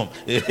has come.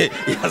 He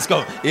has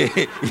come. He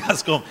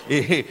has come.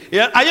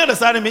 Yeah, are you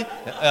understanding me?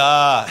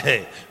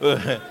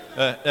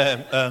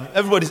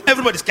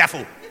 Everybody's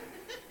careful.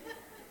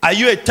 Are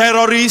you a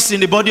terrorist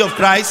in the body of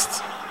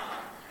Christ?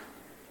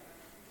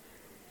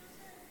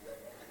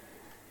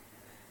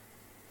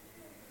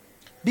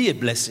 Be a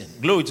blessing.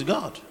 Glory to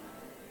God.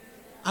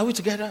 Are we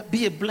together?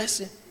 Be a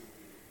blessing.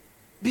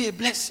 Be a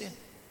blessing.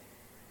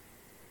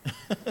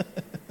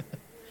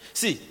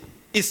 See,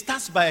 it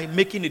starts by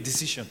making a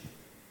decision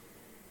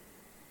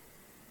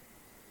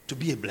to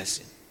be a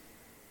blessing.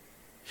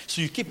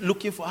 So you keep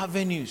looking for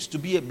avenues to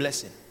be a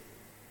blessing.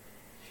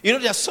 You know,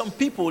 there are some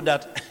people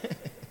that...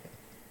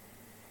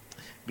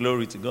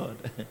 Glory to God.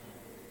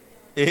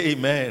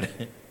 Amen.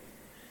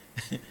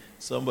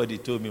 Somebody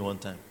told me one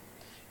time.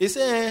 He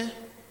said...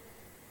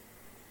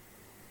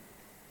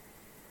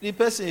 The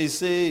person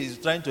is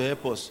trying to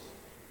help us.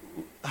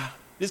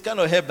 This kind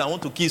of help that I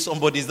want to kill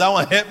somebody, is that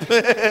one help?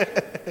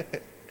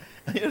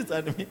 You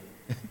understand me?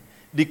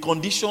 The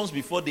conditions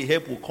before the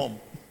help will come.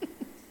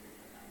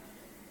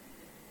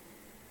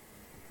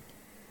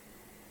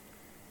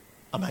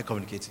 Am I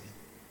communicating?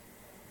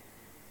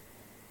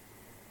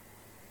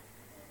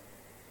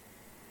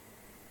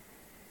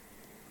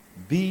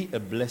 Be a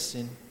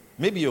blessing.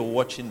 Maybe you're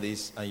watching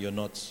this and you're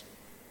not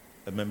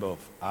a member of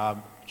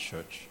our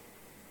church.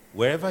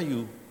 Wherever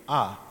you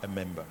are a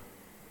member,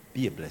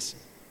 be a blessing.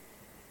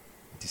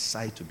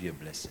 Decide to be a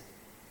blessing.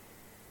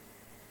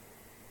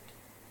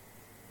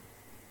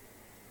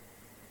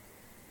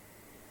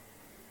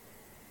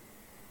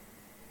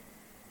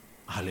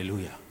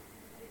 Hallelujah.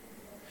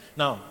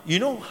 Now, you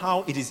know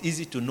how it is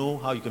easy to know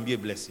how you can be a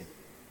blessing?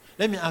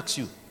 Let me ask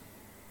you.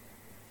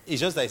 It's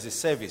just that it's a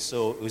service,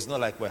 so it's not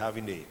like we're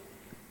having a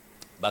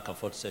back and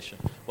forth session.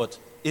 But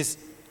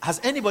has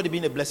anybody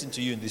been a blessing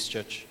to you in this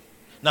church?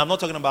 Now, I'm not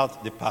talking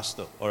about the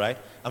pastor, all right?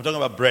 I'm talking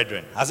about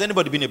brethren. Has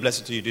anybody been a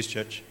blessing to you in this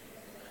church?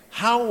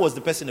 How was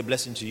the person a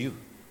blessing to you?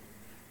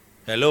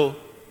 Hello?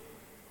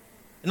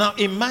 Now,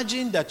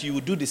 imagine that you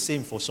would do the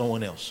same for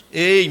someone else.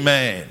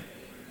 Amen.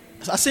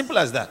 It's as simple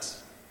as that.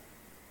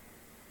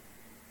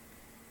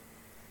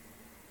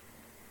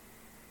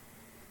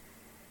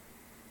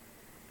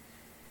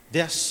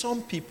 There are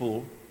some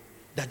people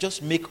that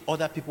just make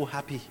other people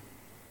happy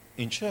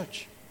in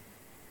church.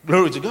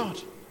 Glory to God.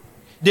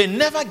 They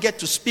never get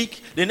to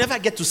speak. They never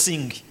get to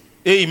sing.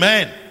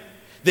 Amen.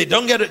 They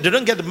don't get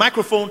the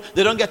microphone.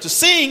 They don't get to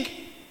sing.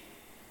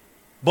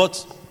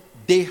 But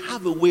they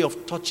have a way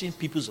of touching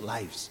people's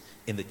lives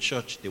in the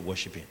church they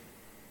worship in.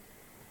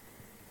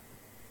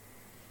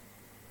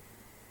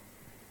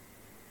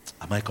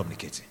 Am I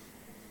communicating?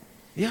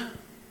 Yeah.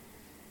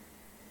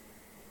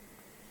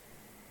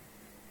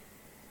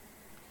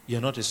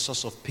 You're not a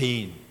source of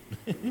pain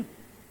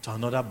to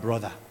another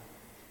brother.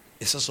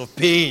 A source of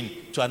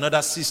pain to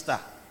another sister.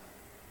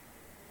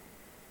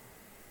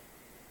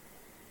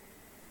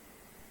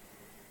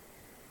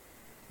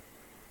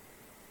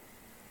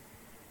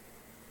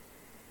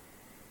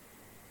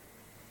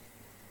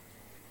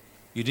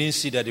 You didn't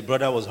see that the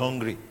brother was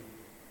hungry.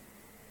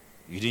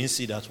 You didn't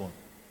see that one.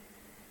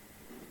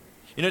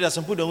 You know, there are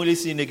some people who only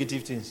see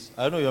negative things.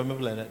 I don't know if you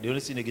remember like that. They only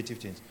see negative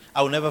things.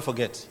 I will never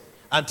forget.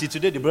 Until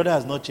today, the brother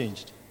has not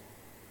changed.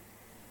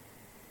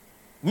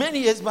 Many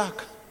years back,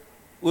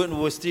 when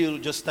we were still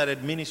just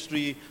started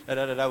ministry, we had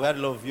a lot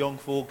of young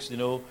folks,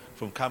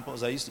 from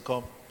campus. I used to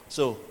come.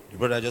 So the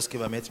brother just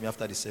came and met me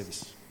after the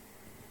service.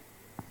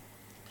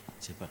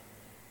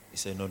 He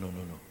said, no.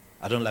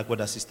 I don't like what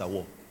that sister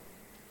wore.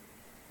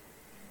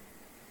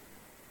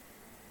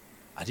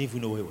 I didn't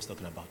even know what he was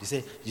talking about. He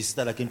said, the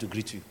sister that came to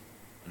greet you,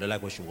 I don't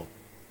like what she wore.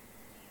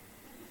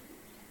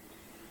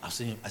 I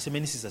said,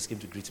 many sisters came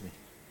to greet me.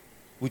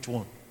 Which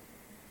one?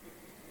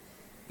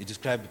 He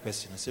described the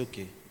person. I said,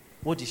 okay,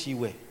 what did she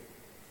wear?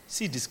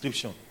 See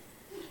description.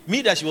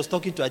 Me that she was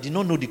talking to, I did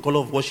not know the color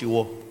of what she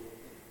wore.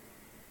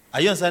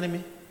 Are you understanding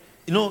me?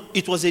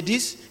 it was a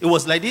this, it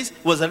was like this,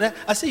 it was like that.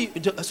 I say,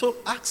 so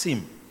ask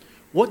him,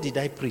 what did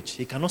I preach?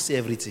 He cannot say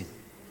everything.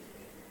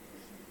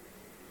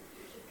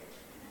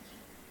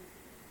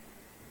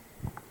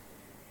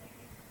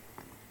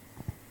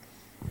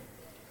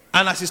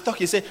 And as he's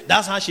talking, he said,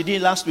 that's how she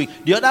did last week.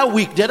 The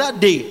other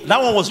day,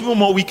 that one was even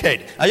more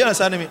wicked. Are you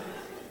understanding me?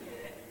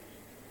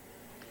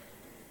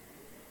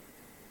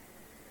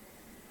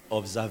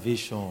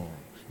 Observation.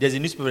 There's a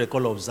newspaper they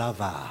call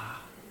Observer.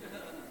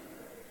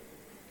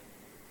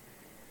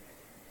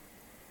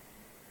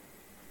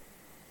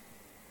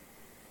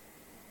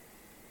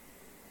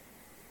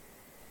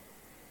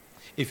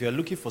 If you're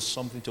looking for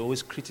something to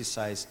always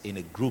criticize in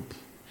a group,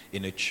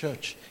 in a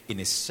church,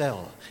 in a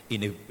cell,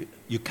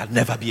 you can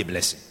never be a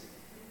blessing.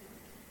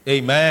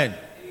 Amen.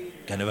 You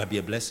can never be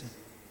a blessing.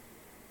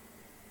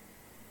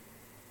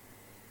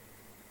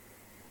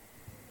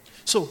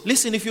 So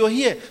listen, if you're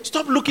here,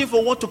 stop looking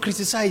for what to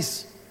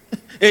criticize.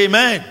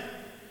 Amen.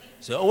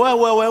 So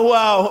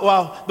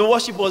wow. The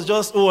worship was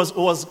just do you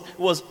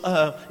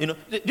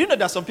know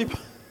that some people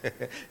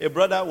a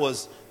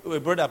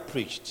brother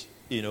preached,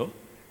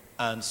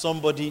 and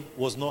somebody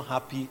was not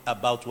happy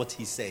about what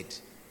he said.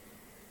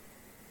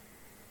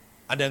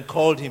 And then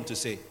called him to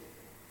say,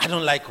 I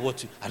don't like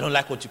what you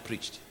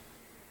preached.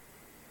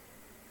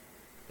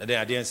 And then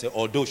I didn't say,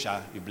 although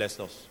you blessed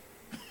us.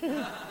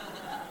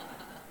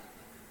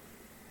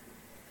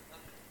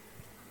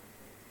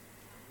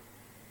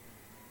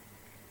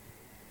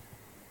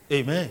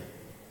 Amen.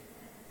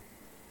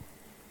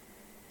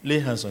 Lay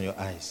hands on your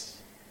eyes.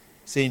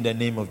 Say, in the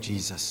name of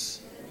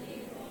Jesus,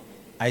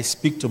 I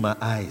speak to my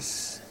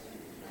eyes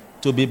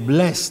to be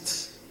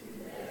blessed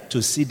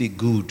to see the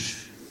good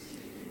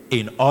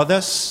in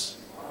others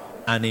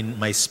and in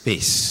my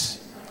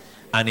space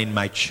and in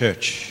my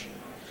church.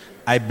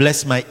 I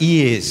bless my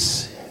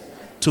ears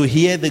to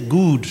hear the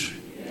good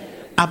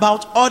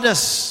about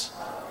others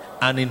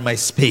and in my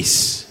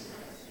space.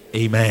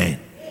 Amen.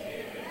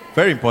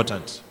 Very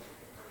important.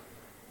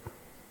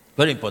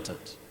 Very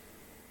important.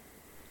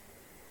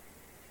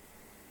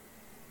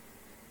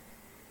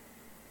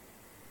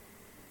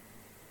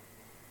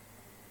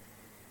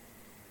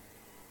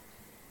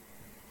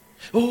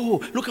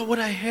 Oh, look at what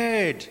I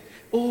heard.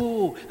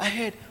 Oh, I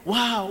heard.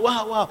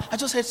 Wow. I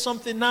just heard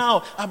something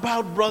now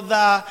about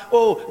brother.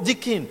 Oh,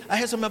 Deacon. I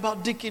heard something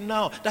about Deacon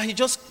now. That he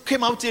just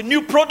came out with a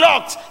new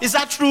product. Is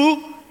that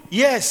true?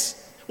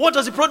 Yes. What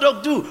does the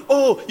product do?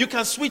 Oh, you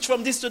can switch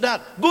from this to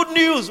that. Good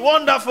news.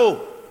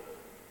 Wonderful.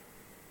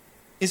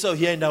 Instead of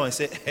hearing that and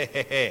say,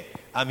 hey,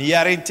 I'm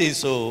hearing things,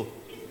 so.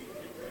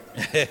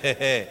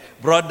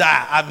 Brother,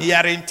 I'm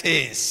hearing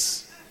things.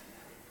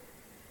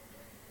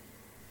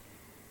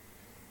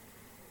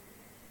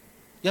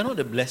 You're not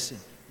a blessing.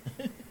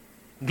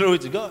 Glory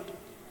to God.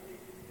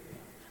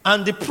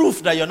 And the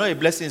proof that you're not a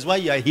blessing is why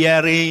you're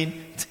hearing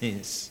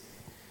things.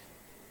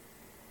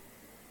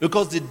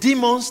 Because the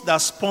demons that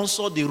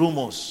sponsor the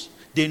rumors,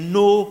 they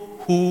know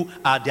who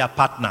are their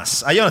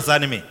partners. Are you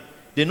understanding me?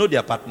 They know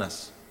their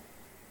partners.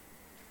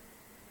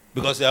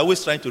 Because they're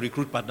always trying to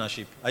recruit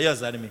partnership. Are you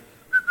understanding me?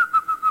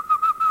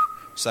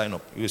 Sign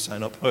up. You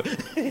sign up.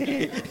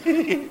 You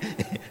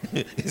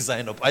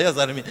sign up. Are you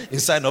understanding me? You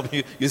sign up.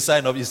 You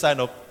sign up. You sign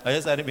up. Are you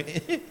understanding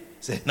me?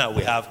 Say, now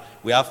we have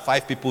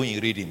 5 people in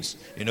readings.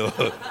 We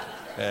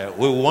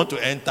want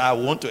to enter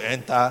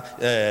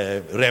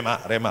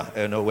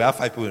Rema. We have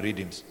 5 people in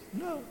readings.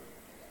 No.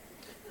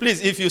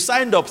 Please, if you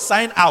signed up,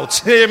 sign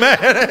out. Amen.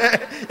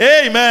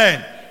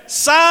 Amen.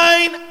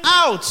 Sign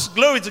out.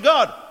 Glory to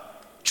God.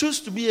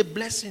 Choose to be a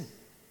blessing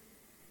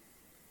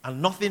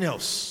and nothing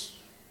else.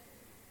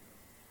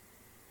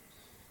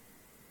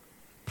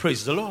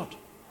 Praise the Lord.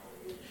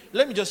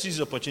 Let me just use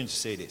the opportunity to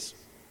say this.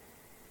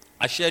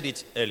 I shared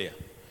it earlier.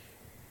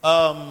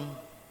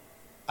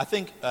 I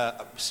think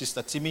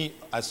Sister Timmy,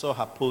 I saw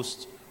her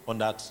post on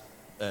that.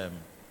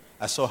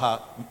 I saw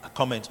her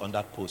comment on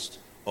that post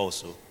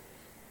also.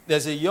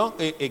 There's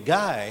a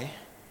guy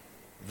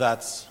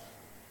that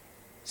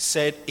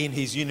said in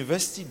his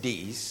university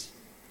days,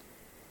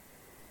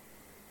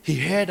 he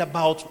heard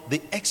about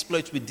the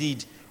exploits we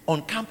did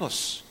on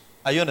campus.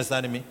 Are you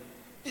understanding me?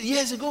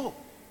 Years ago.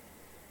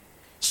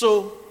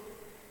 So,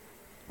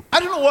 I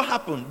don't know what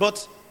happened,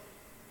 but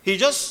he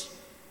just,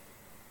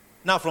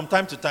 now from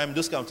time to time,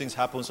 those kind of things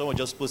happen. Someone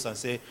just posts and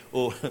say,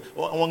 oh,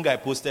 one guy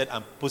posted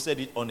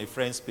it on a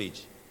friend's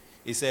page.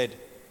 He said,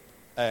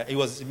 he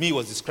was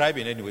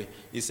describing anyway.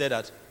 He said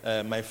that,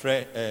 my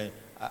friend,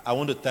 I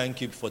want to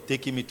thank you for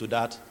taking me to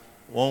that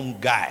one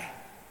guy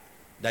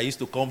that used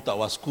to come to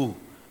our school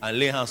and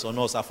lay hands on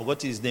us. I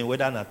forgot his name,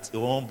 whether not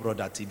one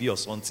brother TB or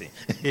something.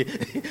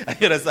 Are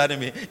you understanding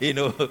me?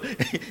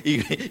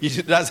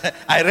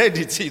 I read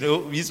it,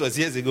 this was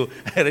years ago.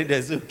 I read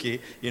it,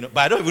 okay, but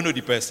I don't even know the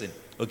person,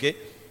 okay?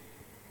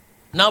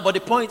 Now, but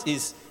the point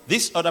is,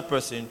 this other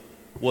person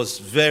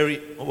was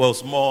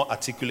more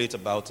articulate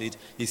about it.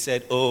 He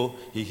said, oh,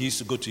 he used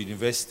to go to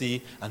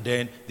university, and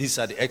then these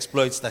are the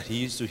exploits that he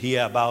used to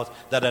hear about,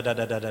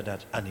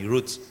 and he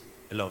wrote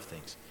a lot of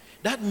things.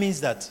 That means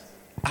that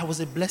I was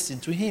a blessing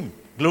to him.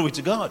 Glory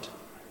to God.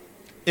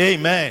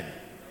 Amen.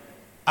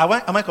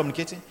 Am I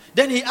communicating?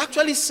 Then he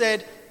actually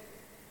said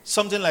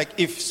something like,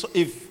 if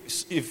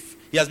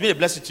he has been a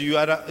blessing to you,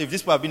 if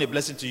this people have been a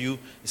blessing to you,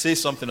 say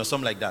something or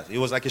something like that. It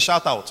was like a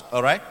shout out,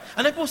 all right?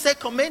 And then people started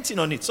commenting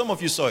on it. Some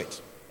of you saw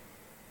it.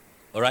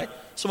 All right?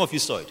 Some of you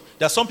saw it.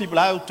 There are some people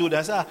I told,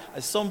 I said,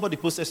 somebody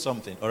posted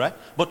something, all right?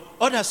 But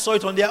others saw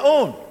it on their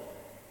own.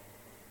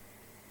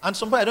 And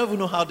somebody, I don't even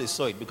know how they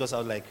saw it, because I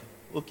was like,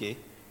 okay,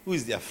 who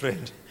is their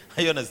friend?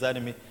 Are you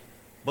understanding me?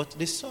 But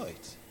they saw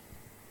it.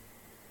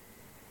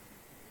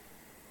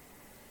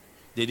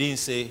 They didn't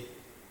say,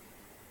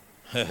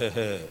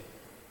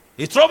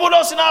 he troubled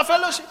us in our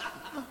fellowship.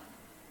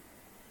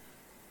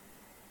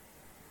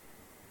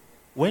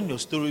 When your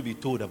story will be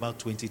told about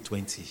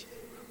 2020,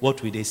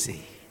 what will they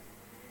say?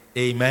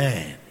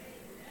 Amen.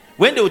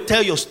 When they will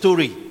tell your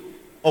story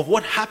of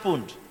what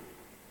happened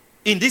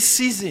in this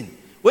season,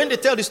 when they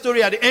tell the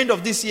story at the end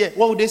of this year,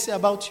 what will they say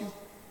about you?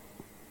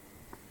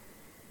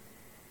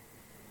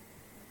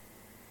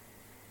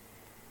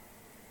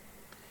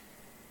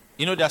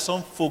 You know, there are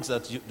some folks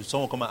that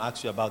someone come and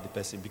ask you about the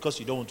person, because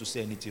you don't want to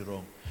say anything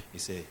wrong. You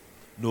say,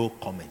 no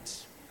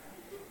comments.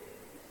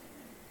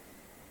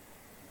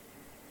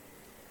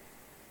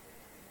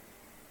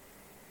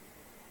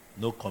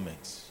 No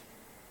comments.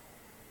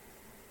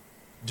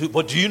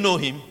 But do you know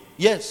him?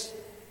 Yes.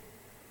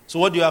 So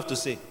what do you have to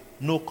say?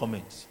 No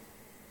comments.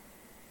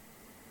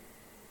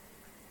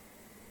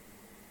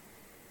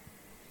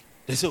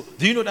 They say,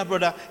 do you know that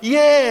brother?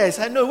 Yes,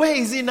 I know. Where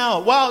is he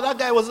now? Wow, that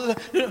guy was...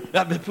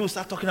 People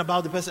start talking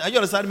about the person. Are you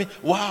understanding me?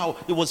 Wow,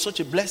 it was such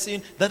a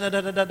blessing.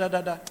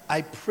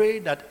 I pray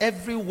that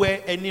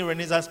everywhere any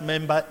Renaissance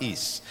member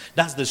is,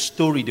 that's the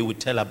story they will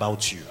tell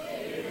about you.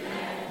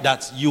 Amen.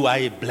 That you are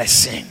a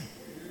blessing.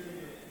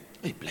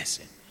 A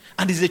blessing.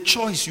 And it's a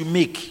choice you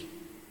make.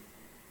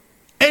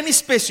 Any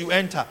space you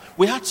enter.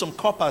 We had some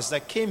coppers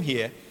that came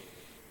here.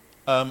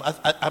 I'm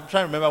trying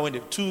to remember when the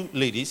two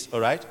ladies, all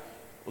right?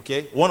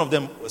 Okay, one of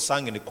them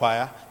sang in the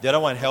choir. The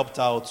other one helped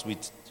out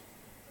with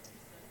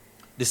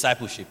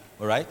discipleship.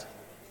 All right,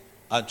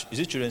 and is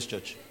it Children's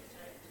Church?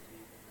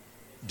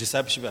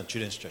 Discipleship and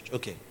Children's Church.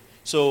 Okay,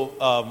 so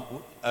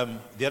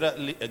the other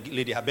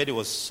lady, her birthday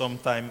was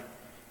sometime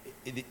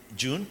in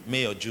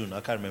May or June. I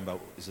can't remember.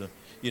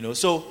 You know,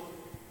 so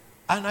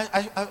and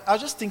I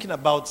was just thinking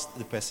about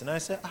the person. And I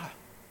said,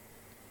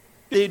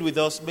 played with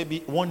us maybe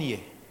 1 year,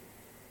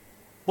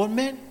 but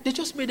man, they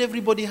just made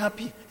everybody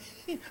happy.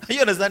 Are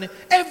you understanding?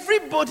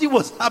 Everybody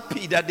was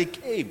happy that they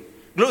came.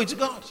 Glory to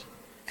God.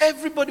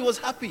 Everybody was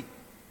happy.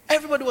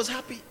 Everybody was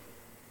happy.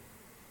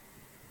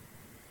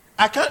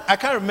 I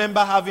can't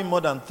remember having more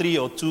than 3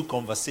 or 2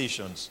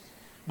 conversations,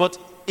 but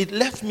it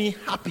left me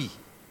happy.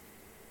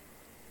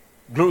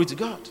 Glory to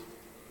God.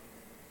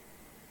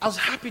 I was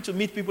happy to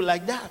meet people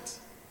like that.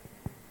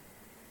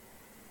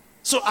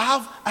 So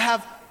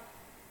I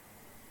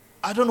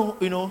don't know,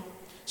 you know,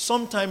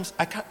 sometimes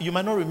you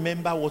might not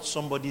remember what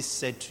somebody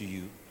said to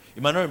you.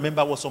 You might not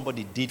remember what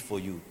somebody did for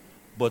you,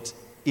 but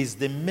it's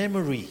the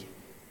memory,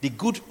 the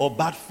good or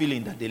bad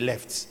feeling that they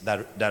left.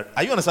 That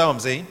are you understand what I'm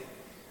saying?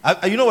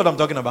 You know what I'm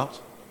talking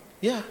about?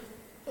 Yeah, you know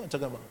what I'm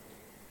talking about.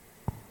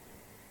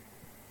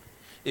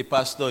 A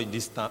pastor in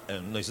this town,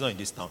 no, it's not in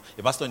this town.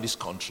 A pastor in this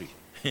country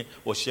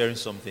was sharing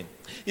something.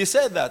 He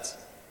said that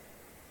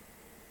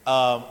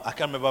I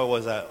can't remember.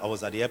 It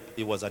was at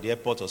the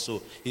airport or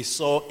so. He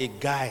saw a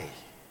guy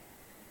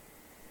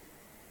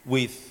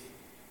with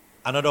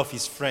another of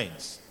his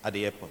friends at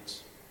the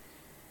airport.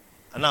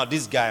 And now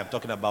this guy I'm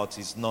talking about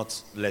is not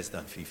less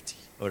than 50.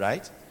 All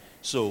right?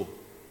 So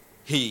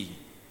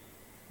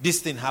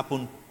this thing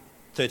happened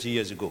 30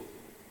 years ago.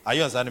 Are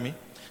you understanding me?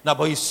 Now,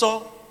 but he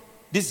saw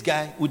this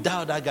guy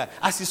without that guy.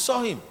 As he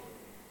saw him,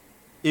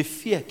 a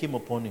fear came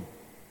upon him.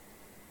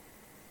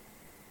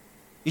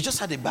 He just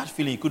had a bad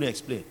feeling he couldn't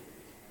explain.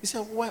 He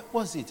said, what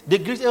was it? They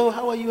greeted, oh,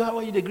 how are you? How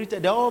are you? They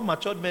greeted. They're all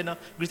matured men now.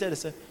 Greeted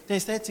themselves. Then he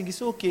started thinking, he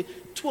said, okay,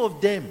 2 of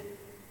them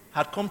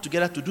had come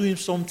together to do him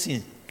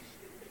something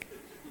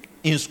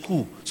in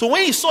school. So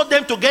when he saw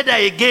them together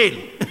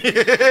again,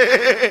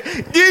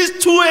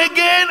 these 2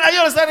 again, are you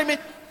understanding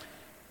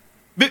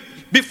me?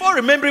 Before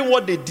remembering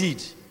what they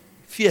did,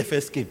 fear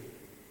first came.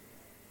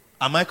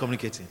 Am I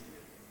communicating?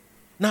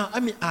 Now,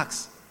 let me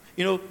ask.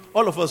 You know,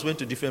 all of us went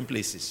to different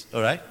places,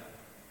 all right?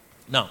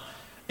 Now,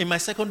 in my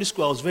secondary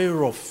school, I was very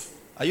rough.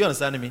 Are you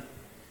understanding me?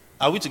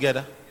 Are we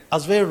together? I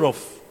was very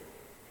rough.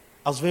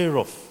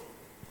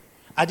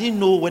 I didn't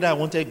know whether I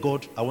wanted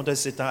God, I wanted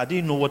Satan. I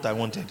didn't know what I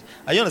wanted.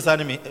 Are you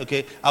understanding me?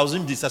 Okay. I was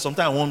in this. Sometimes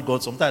I want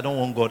God, sometimes I don't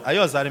want God. Are you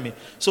understanding me?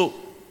 So,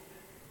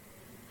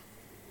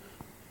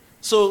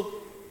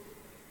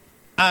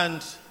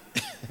 and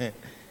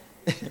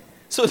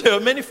so there were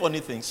many funny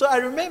things. So I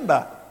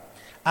remember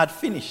I'd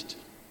finished.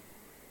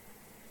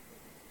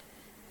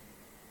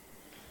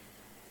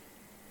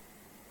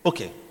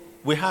 Okay.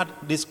 We had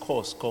this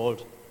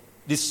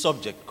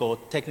subject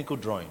called technical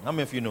drawing. How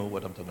many of you know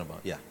what I'm talking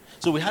about? Yeah.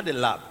 So we had a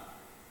lab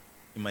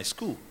in my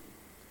school.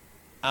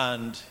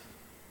 And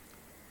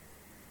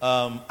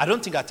I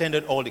don't think I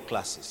attended all the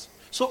classes.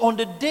 So on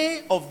the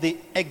day of the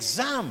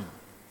exam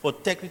for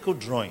technical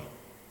drawing.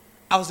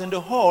 I was in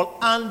the hall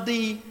and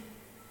the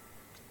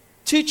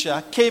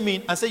teacher came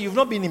in and said, "You've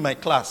not been in my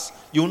class.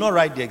 You will not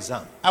write the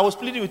exam." I was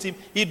pleading with him.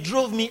 He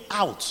drove me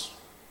out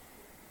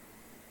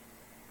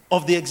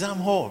of the exam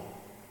hall.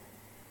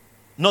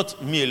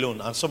 Not me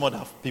alone and some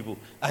other people.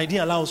 I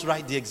didn't allow us to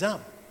write the exam.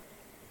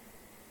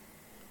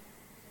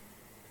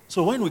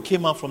 So when we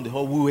came out from the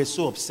hall, we were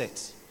so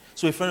upset.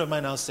 So a friend of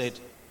mine now said,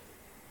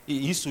 he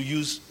used to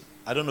use,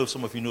 I don't know if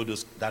some of you know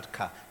that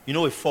car. You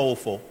know a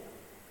 404?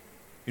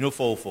 You know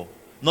 404?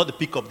 Not the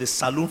pickup, the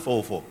saloon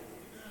 404.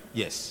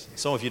 Yes.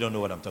 Some of you don't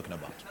know what I'm talking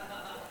about.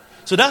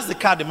 So that's the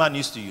car the man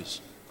used to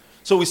use.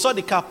 So we saw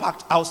the car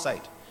parked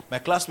outside. My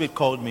classmate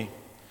called me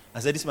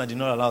and said, "This man did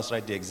not allow us to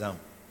write the exam."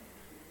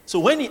 So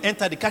when he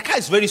entered the car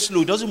is very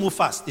slow. It doesn't move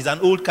fast. It's an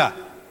old car.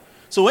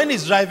 So when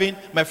he's driving,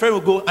 my friend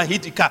will go and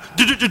hit the car.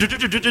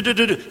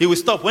 He will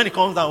stop. When he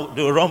comes down,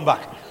 they will run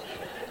back.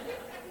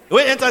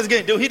 When he enters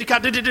again, they will hit the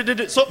car.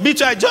 So me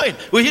too, I join.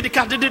 We hit the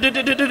car.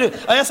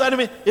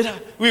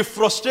 We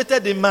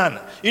frustrated the man.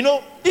 You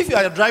know, if you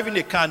are driving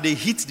a car and they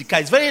hit the car,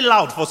 it's very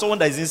loud for someone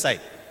that is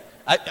inside.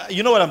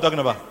 You know what I'm talking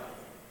about?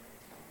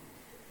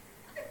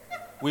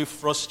 We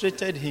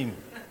frustrated him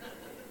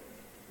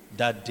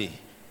that day.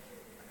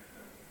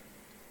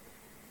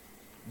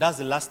 That's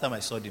the last time I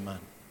saw the man.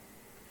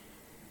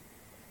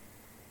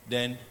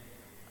 Then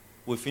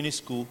we finished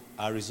school,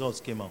 our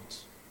results came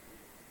out.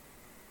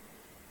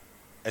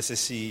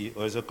 SSC,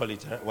 or as they call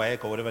it,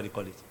 WAEC, or whatever they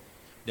call it.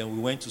 Then we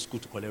went to school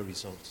to collect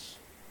results.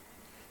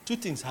 Two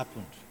things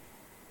happened.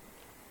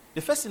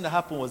 The first thing that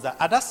happened was that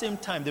at that same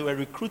time, they were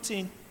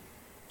recruiting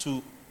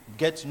to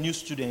get new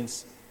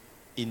students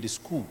in the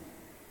school.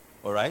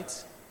 All right?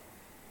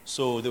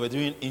 So they were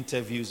doing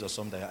interviews or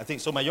something. I think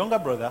so. My younger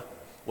brother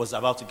was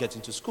about to get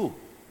into school.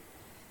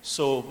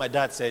 So my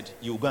dad said,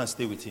 "You go and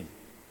stay with him.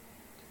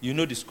 You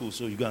know the school,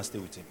 so you go and stay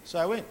with him." So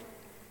I went.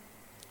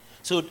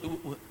 So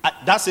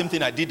that same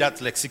thing, I did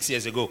that like 6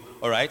 years ago.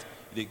 All right?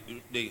 We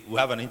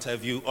have an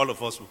interview. All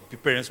of us,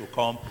 parents will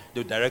come.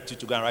 They'll direct you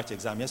to go and write the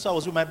exam. So I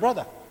was with my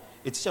brother.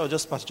 The teacher was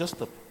just passed, "Just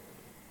stop."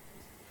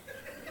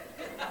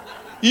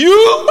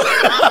 You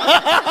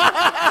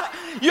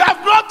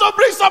have got to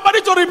bring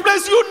somebody to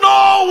replace you.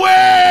 No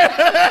way.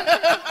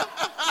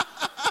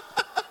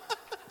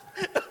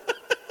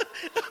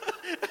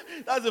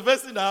 That's the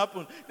first thing that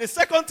happened. The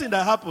second thing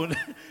that happened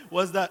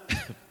was that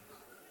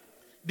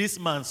this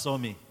man saw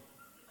me.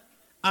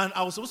 And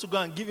I was supposed to go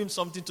and give him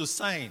something to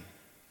sign.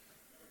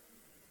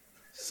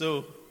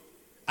 So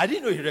I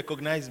didn't know he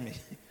recognized me.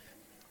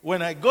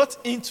 When I got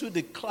into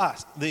the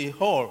class, the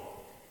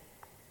hall,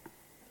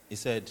 he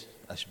said,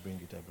 "I should bring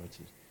it. I brought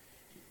it."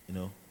 You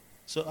know.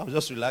 So I was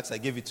just relaxed. I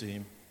gave it to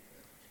him.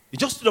 He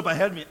just stood up and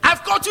held me.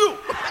 "I've got you."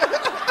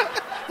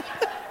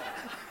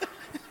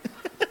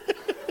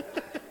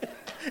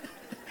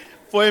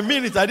 For a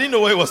minute, I didn't know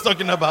what he was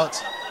talking about.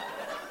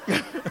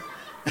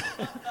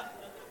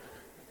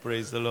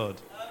 Praise the Lord.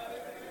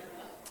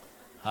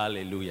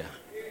 Hallelujah.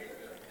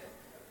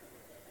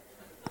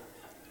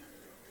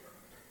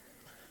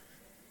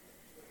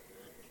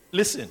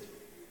 Listen.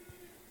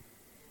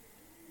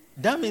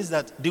 That means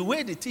that the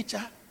way the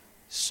teacher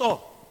saw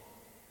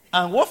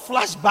and what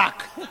flashed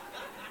back.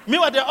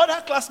 Meanwhile, the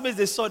other classmates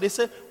they saw, they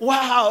said,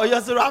 "Wow,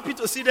 you're so happy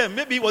to see them."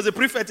 Maybe he was a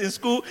prefect in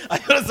school. I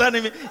understand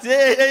him.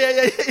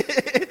 Yeah.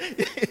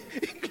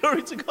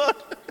 Glory to God.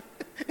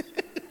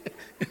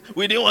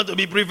 We didn't want to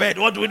be prefect.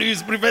 What we do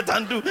is prefect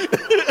and do.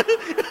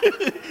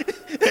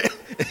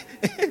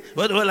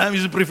 What all I'm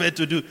using prefect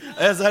to do.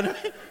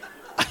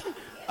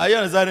 Are you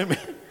understanding me?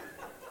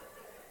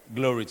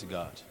 Glory to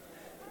God.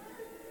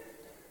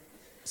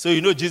 So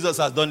you know Jesus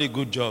has done a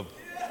good job.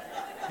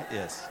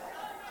 Yes.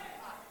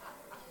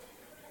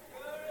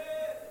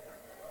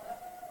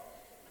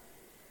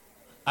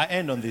 I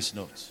end on this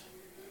note.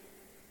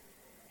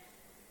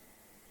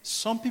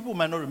 Some people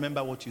might not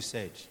remember what you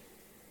said.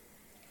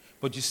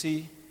 But you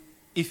see,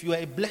 if you are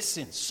a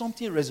blessing,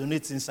 something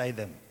resonates inside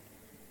them.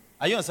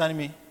 Are you understanding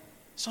me?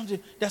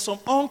 There are some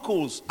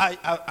uncles. There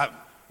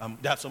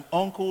are some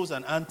uncles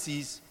and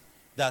aunties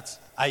that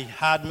I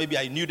had. Maybe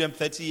I knew them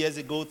 30 years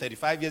ago,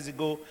 35 years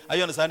ago. Are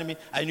you understanding me?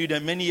 I knew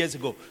them many years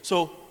ago.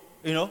 So,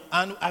 you know,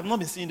 and I've not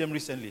been seeing them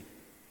recently.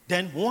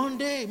 Then one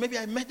day, maybe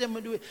I met them.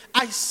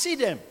 I see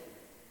them.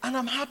 And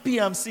I'm happy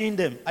I'm seeing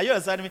them. Are you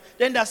understanding me?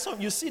 Then there's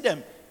some, you see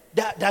them.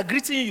 They're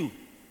greeting you.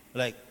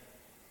 Like,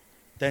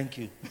 "Thank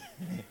you."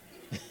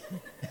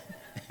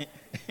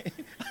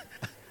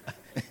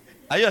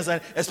 Are you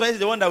understanding? Especially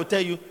the one that will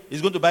tell you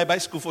he's going to buy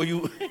bicycle for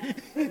you.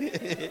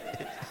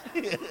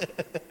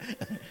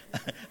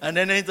 And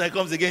then anytime he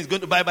comes again, he's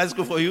going to buy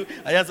bicycle for you.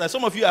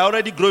 Some of you are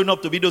already growing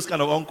up to be those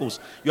kind of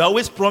uncles. You're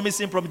always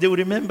promising, they will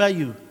remember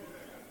you.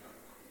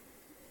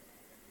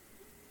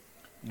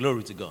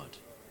 Glory to God.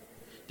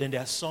 Then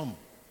there are some,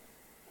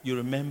 you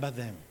remember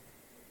them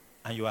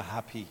and you are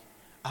happy.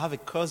 I have a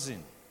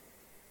cousin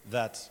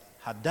that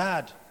her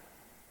dad,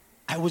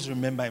 I always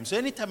remember him. So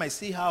anytime I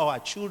see her or her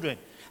children,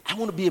 I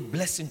want to be a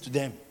blessing to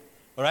them.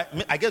 All right?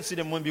 I get to see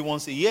them maybe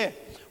once a year.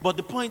 But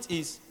the point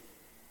is,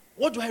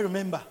 what do I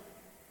remember?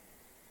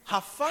 Her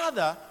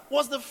father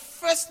was the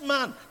first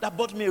man that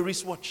bought me a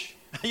wristwatch.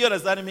 You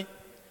understand me?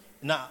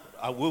 Now,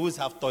 I will always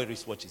have toy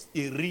wristwatches.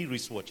 A real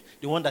wristwatch.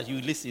 The one that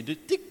you listen to.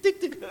 Tick,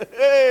 tick, tick.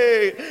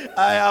 Hey,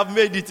 I have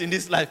made it in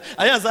this life.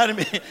 Are you understanding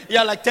me?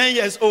 You're like 10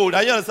 years old.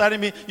 Are you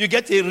understanding me? You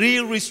get a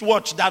real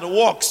wristwatch that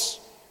works.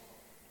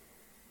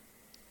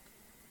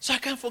 So I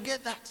can't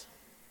forget that.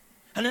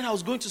 And then I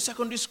was going to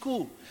secondary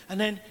school. And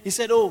then he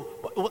said, oh,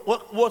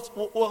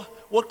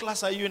 what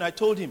class are you in? I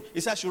told him.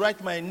 He said I should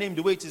write my name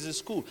the way it is in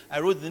school.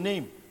 I wrote the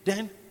name.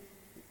 Then,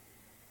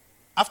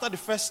 after the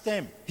first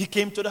term, he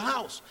came to the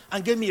house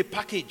and gave me a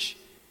package.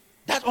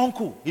 That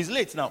uncle, he's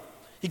late now.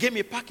 He gave me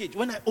a package.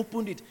 When I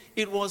opened it,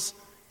 it was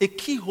a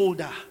key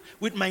holder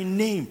with my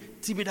name,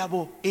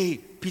 Tibidabo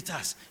A.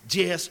 Peters,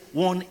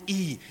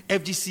 JS1E,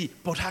 FGC,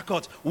 Port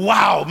Harcourt.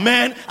 Wow,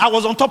 man, I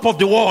was on top of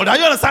the world. Are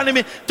you understanding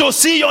me? To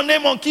see your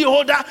name on key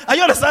holder, are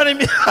you understanding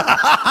me?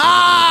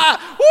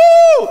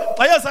 Woo!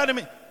 Are you understanding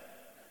me?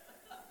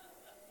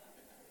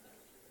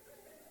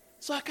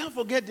 So I can't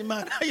forget the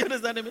man. Are you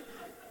understanding me?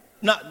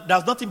 Now,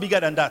 there's nothing bigger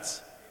than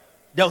that.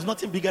 There was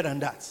nothing bigger than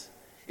that.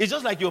 It's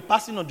just like you're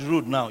passing on the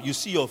road now. You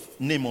see your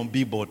name on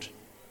billboard.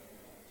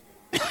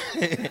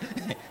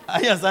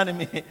 Are you understanding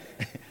me?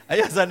 Are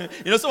you understanding me?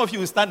 You know, some of you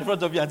will stand in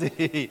front of you and say,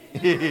 hey,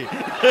 hey,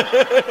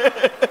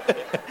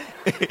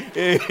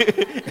 hey.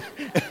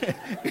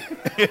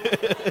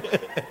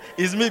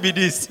 It's maybe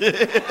this.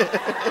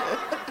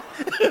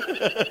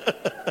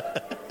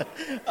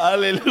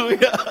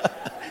 Hallelujah.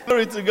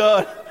 Glory to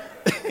God.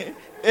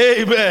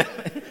 Amen.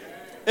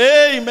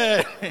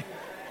 Amen.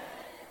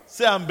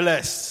 Say, I'm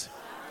blessed.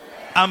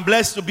 I'm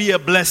blessed to be a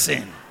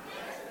blessing.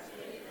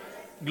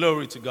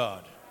 Glory to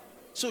God.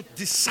 So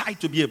decide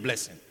to be a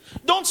blessing.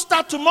 Don't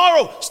start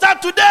tomorrow. Start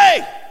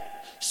today.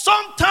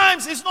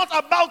 Sometimes it's not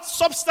about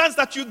substance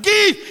that you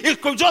give.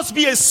 It could just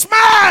be a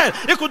smile.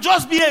 It could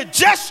just be a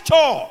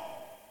gesture.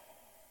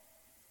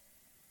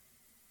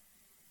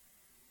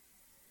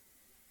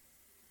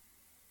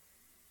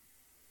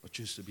 But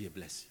choose to be a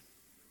blessing.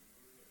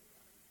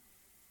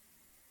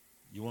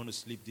 You want to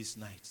sleep this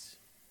night?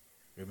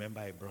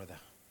 Remember a brother.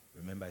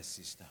 Remember a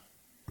sister.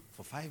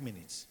 For 5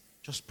 minutes,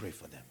 just pray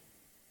for them.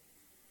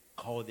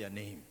 Call their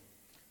name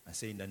and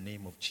say, in the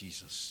name of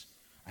Jesus,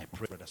 I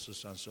pray, brother so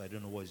and so. I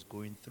don't know what he's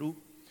going through.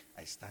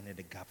 I stand in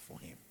the gap for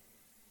him.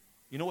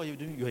 You know what you're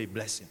doing? You're a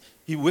blessing.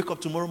 He wake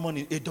up tomorrow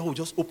morning, a door will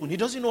just open. He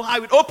doesn't know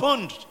how it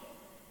opened.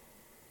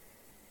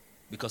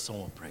 Because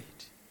someone prayed.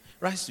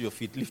 Rise to your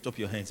feet. Lift up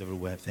your hands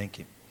everywhere. Thank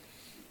him.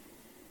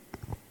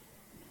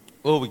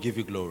 Oh, we give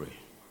you glory.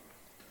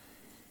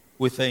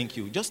 We thank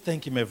you. Just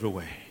thank him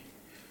everywhere.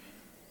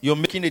 You're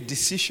making a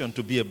decision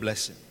to be a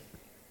blessing.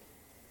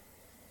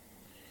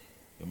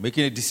 You're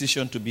making a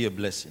decision to be a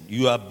blessing.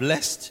 You are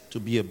blessed to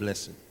be a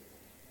blessing.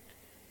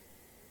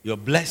 You're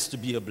blessed to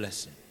be a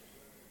blessing.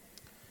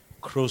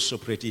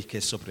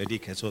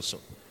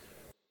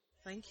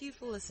 Thank you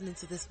for listening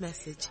to this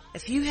message.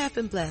 If you have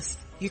been blessed,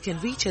 you can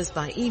reach us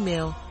by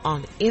email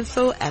on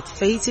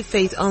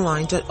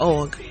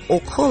info@faith2faithonline.org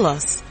or call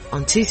us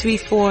on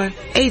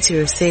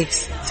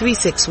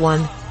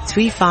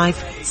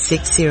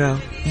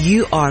 234-806-361-3560.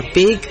 You are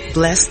big,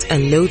 blessed,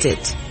 and loaded.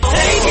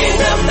 Taking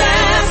the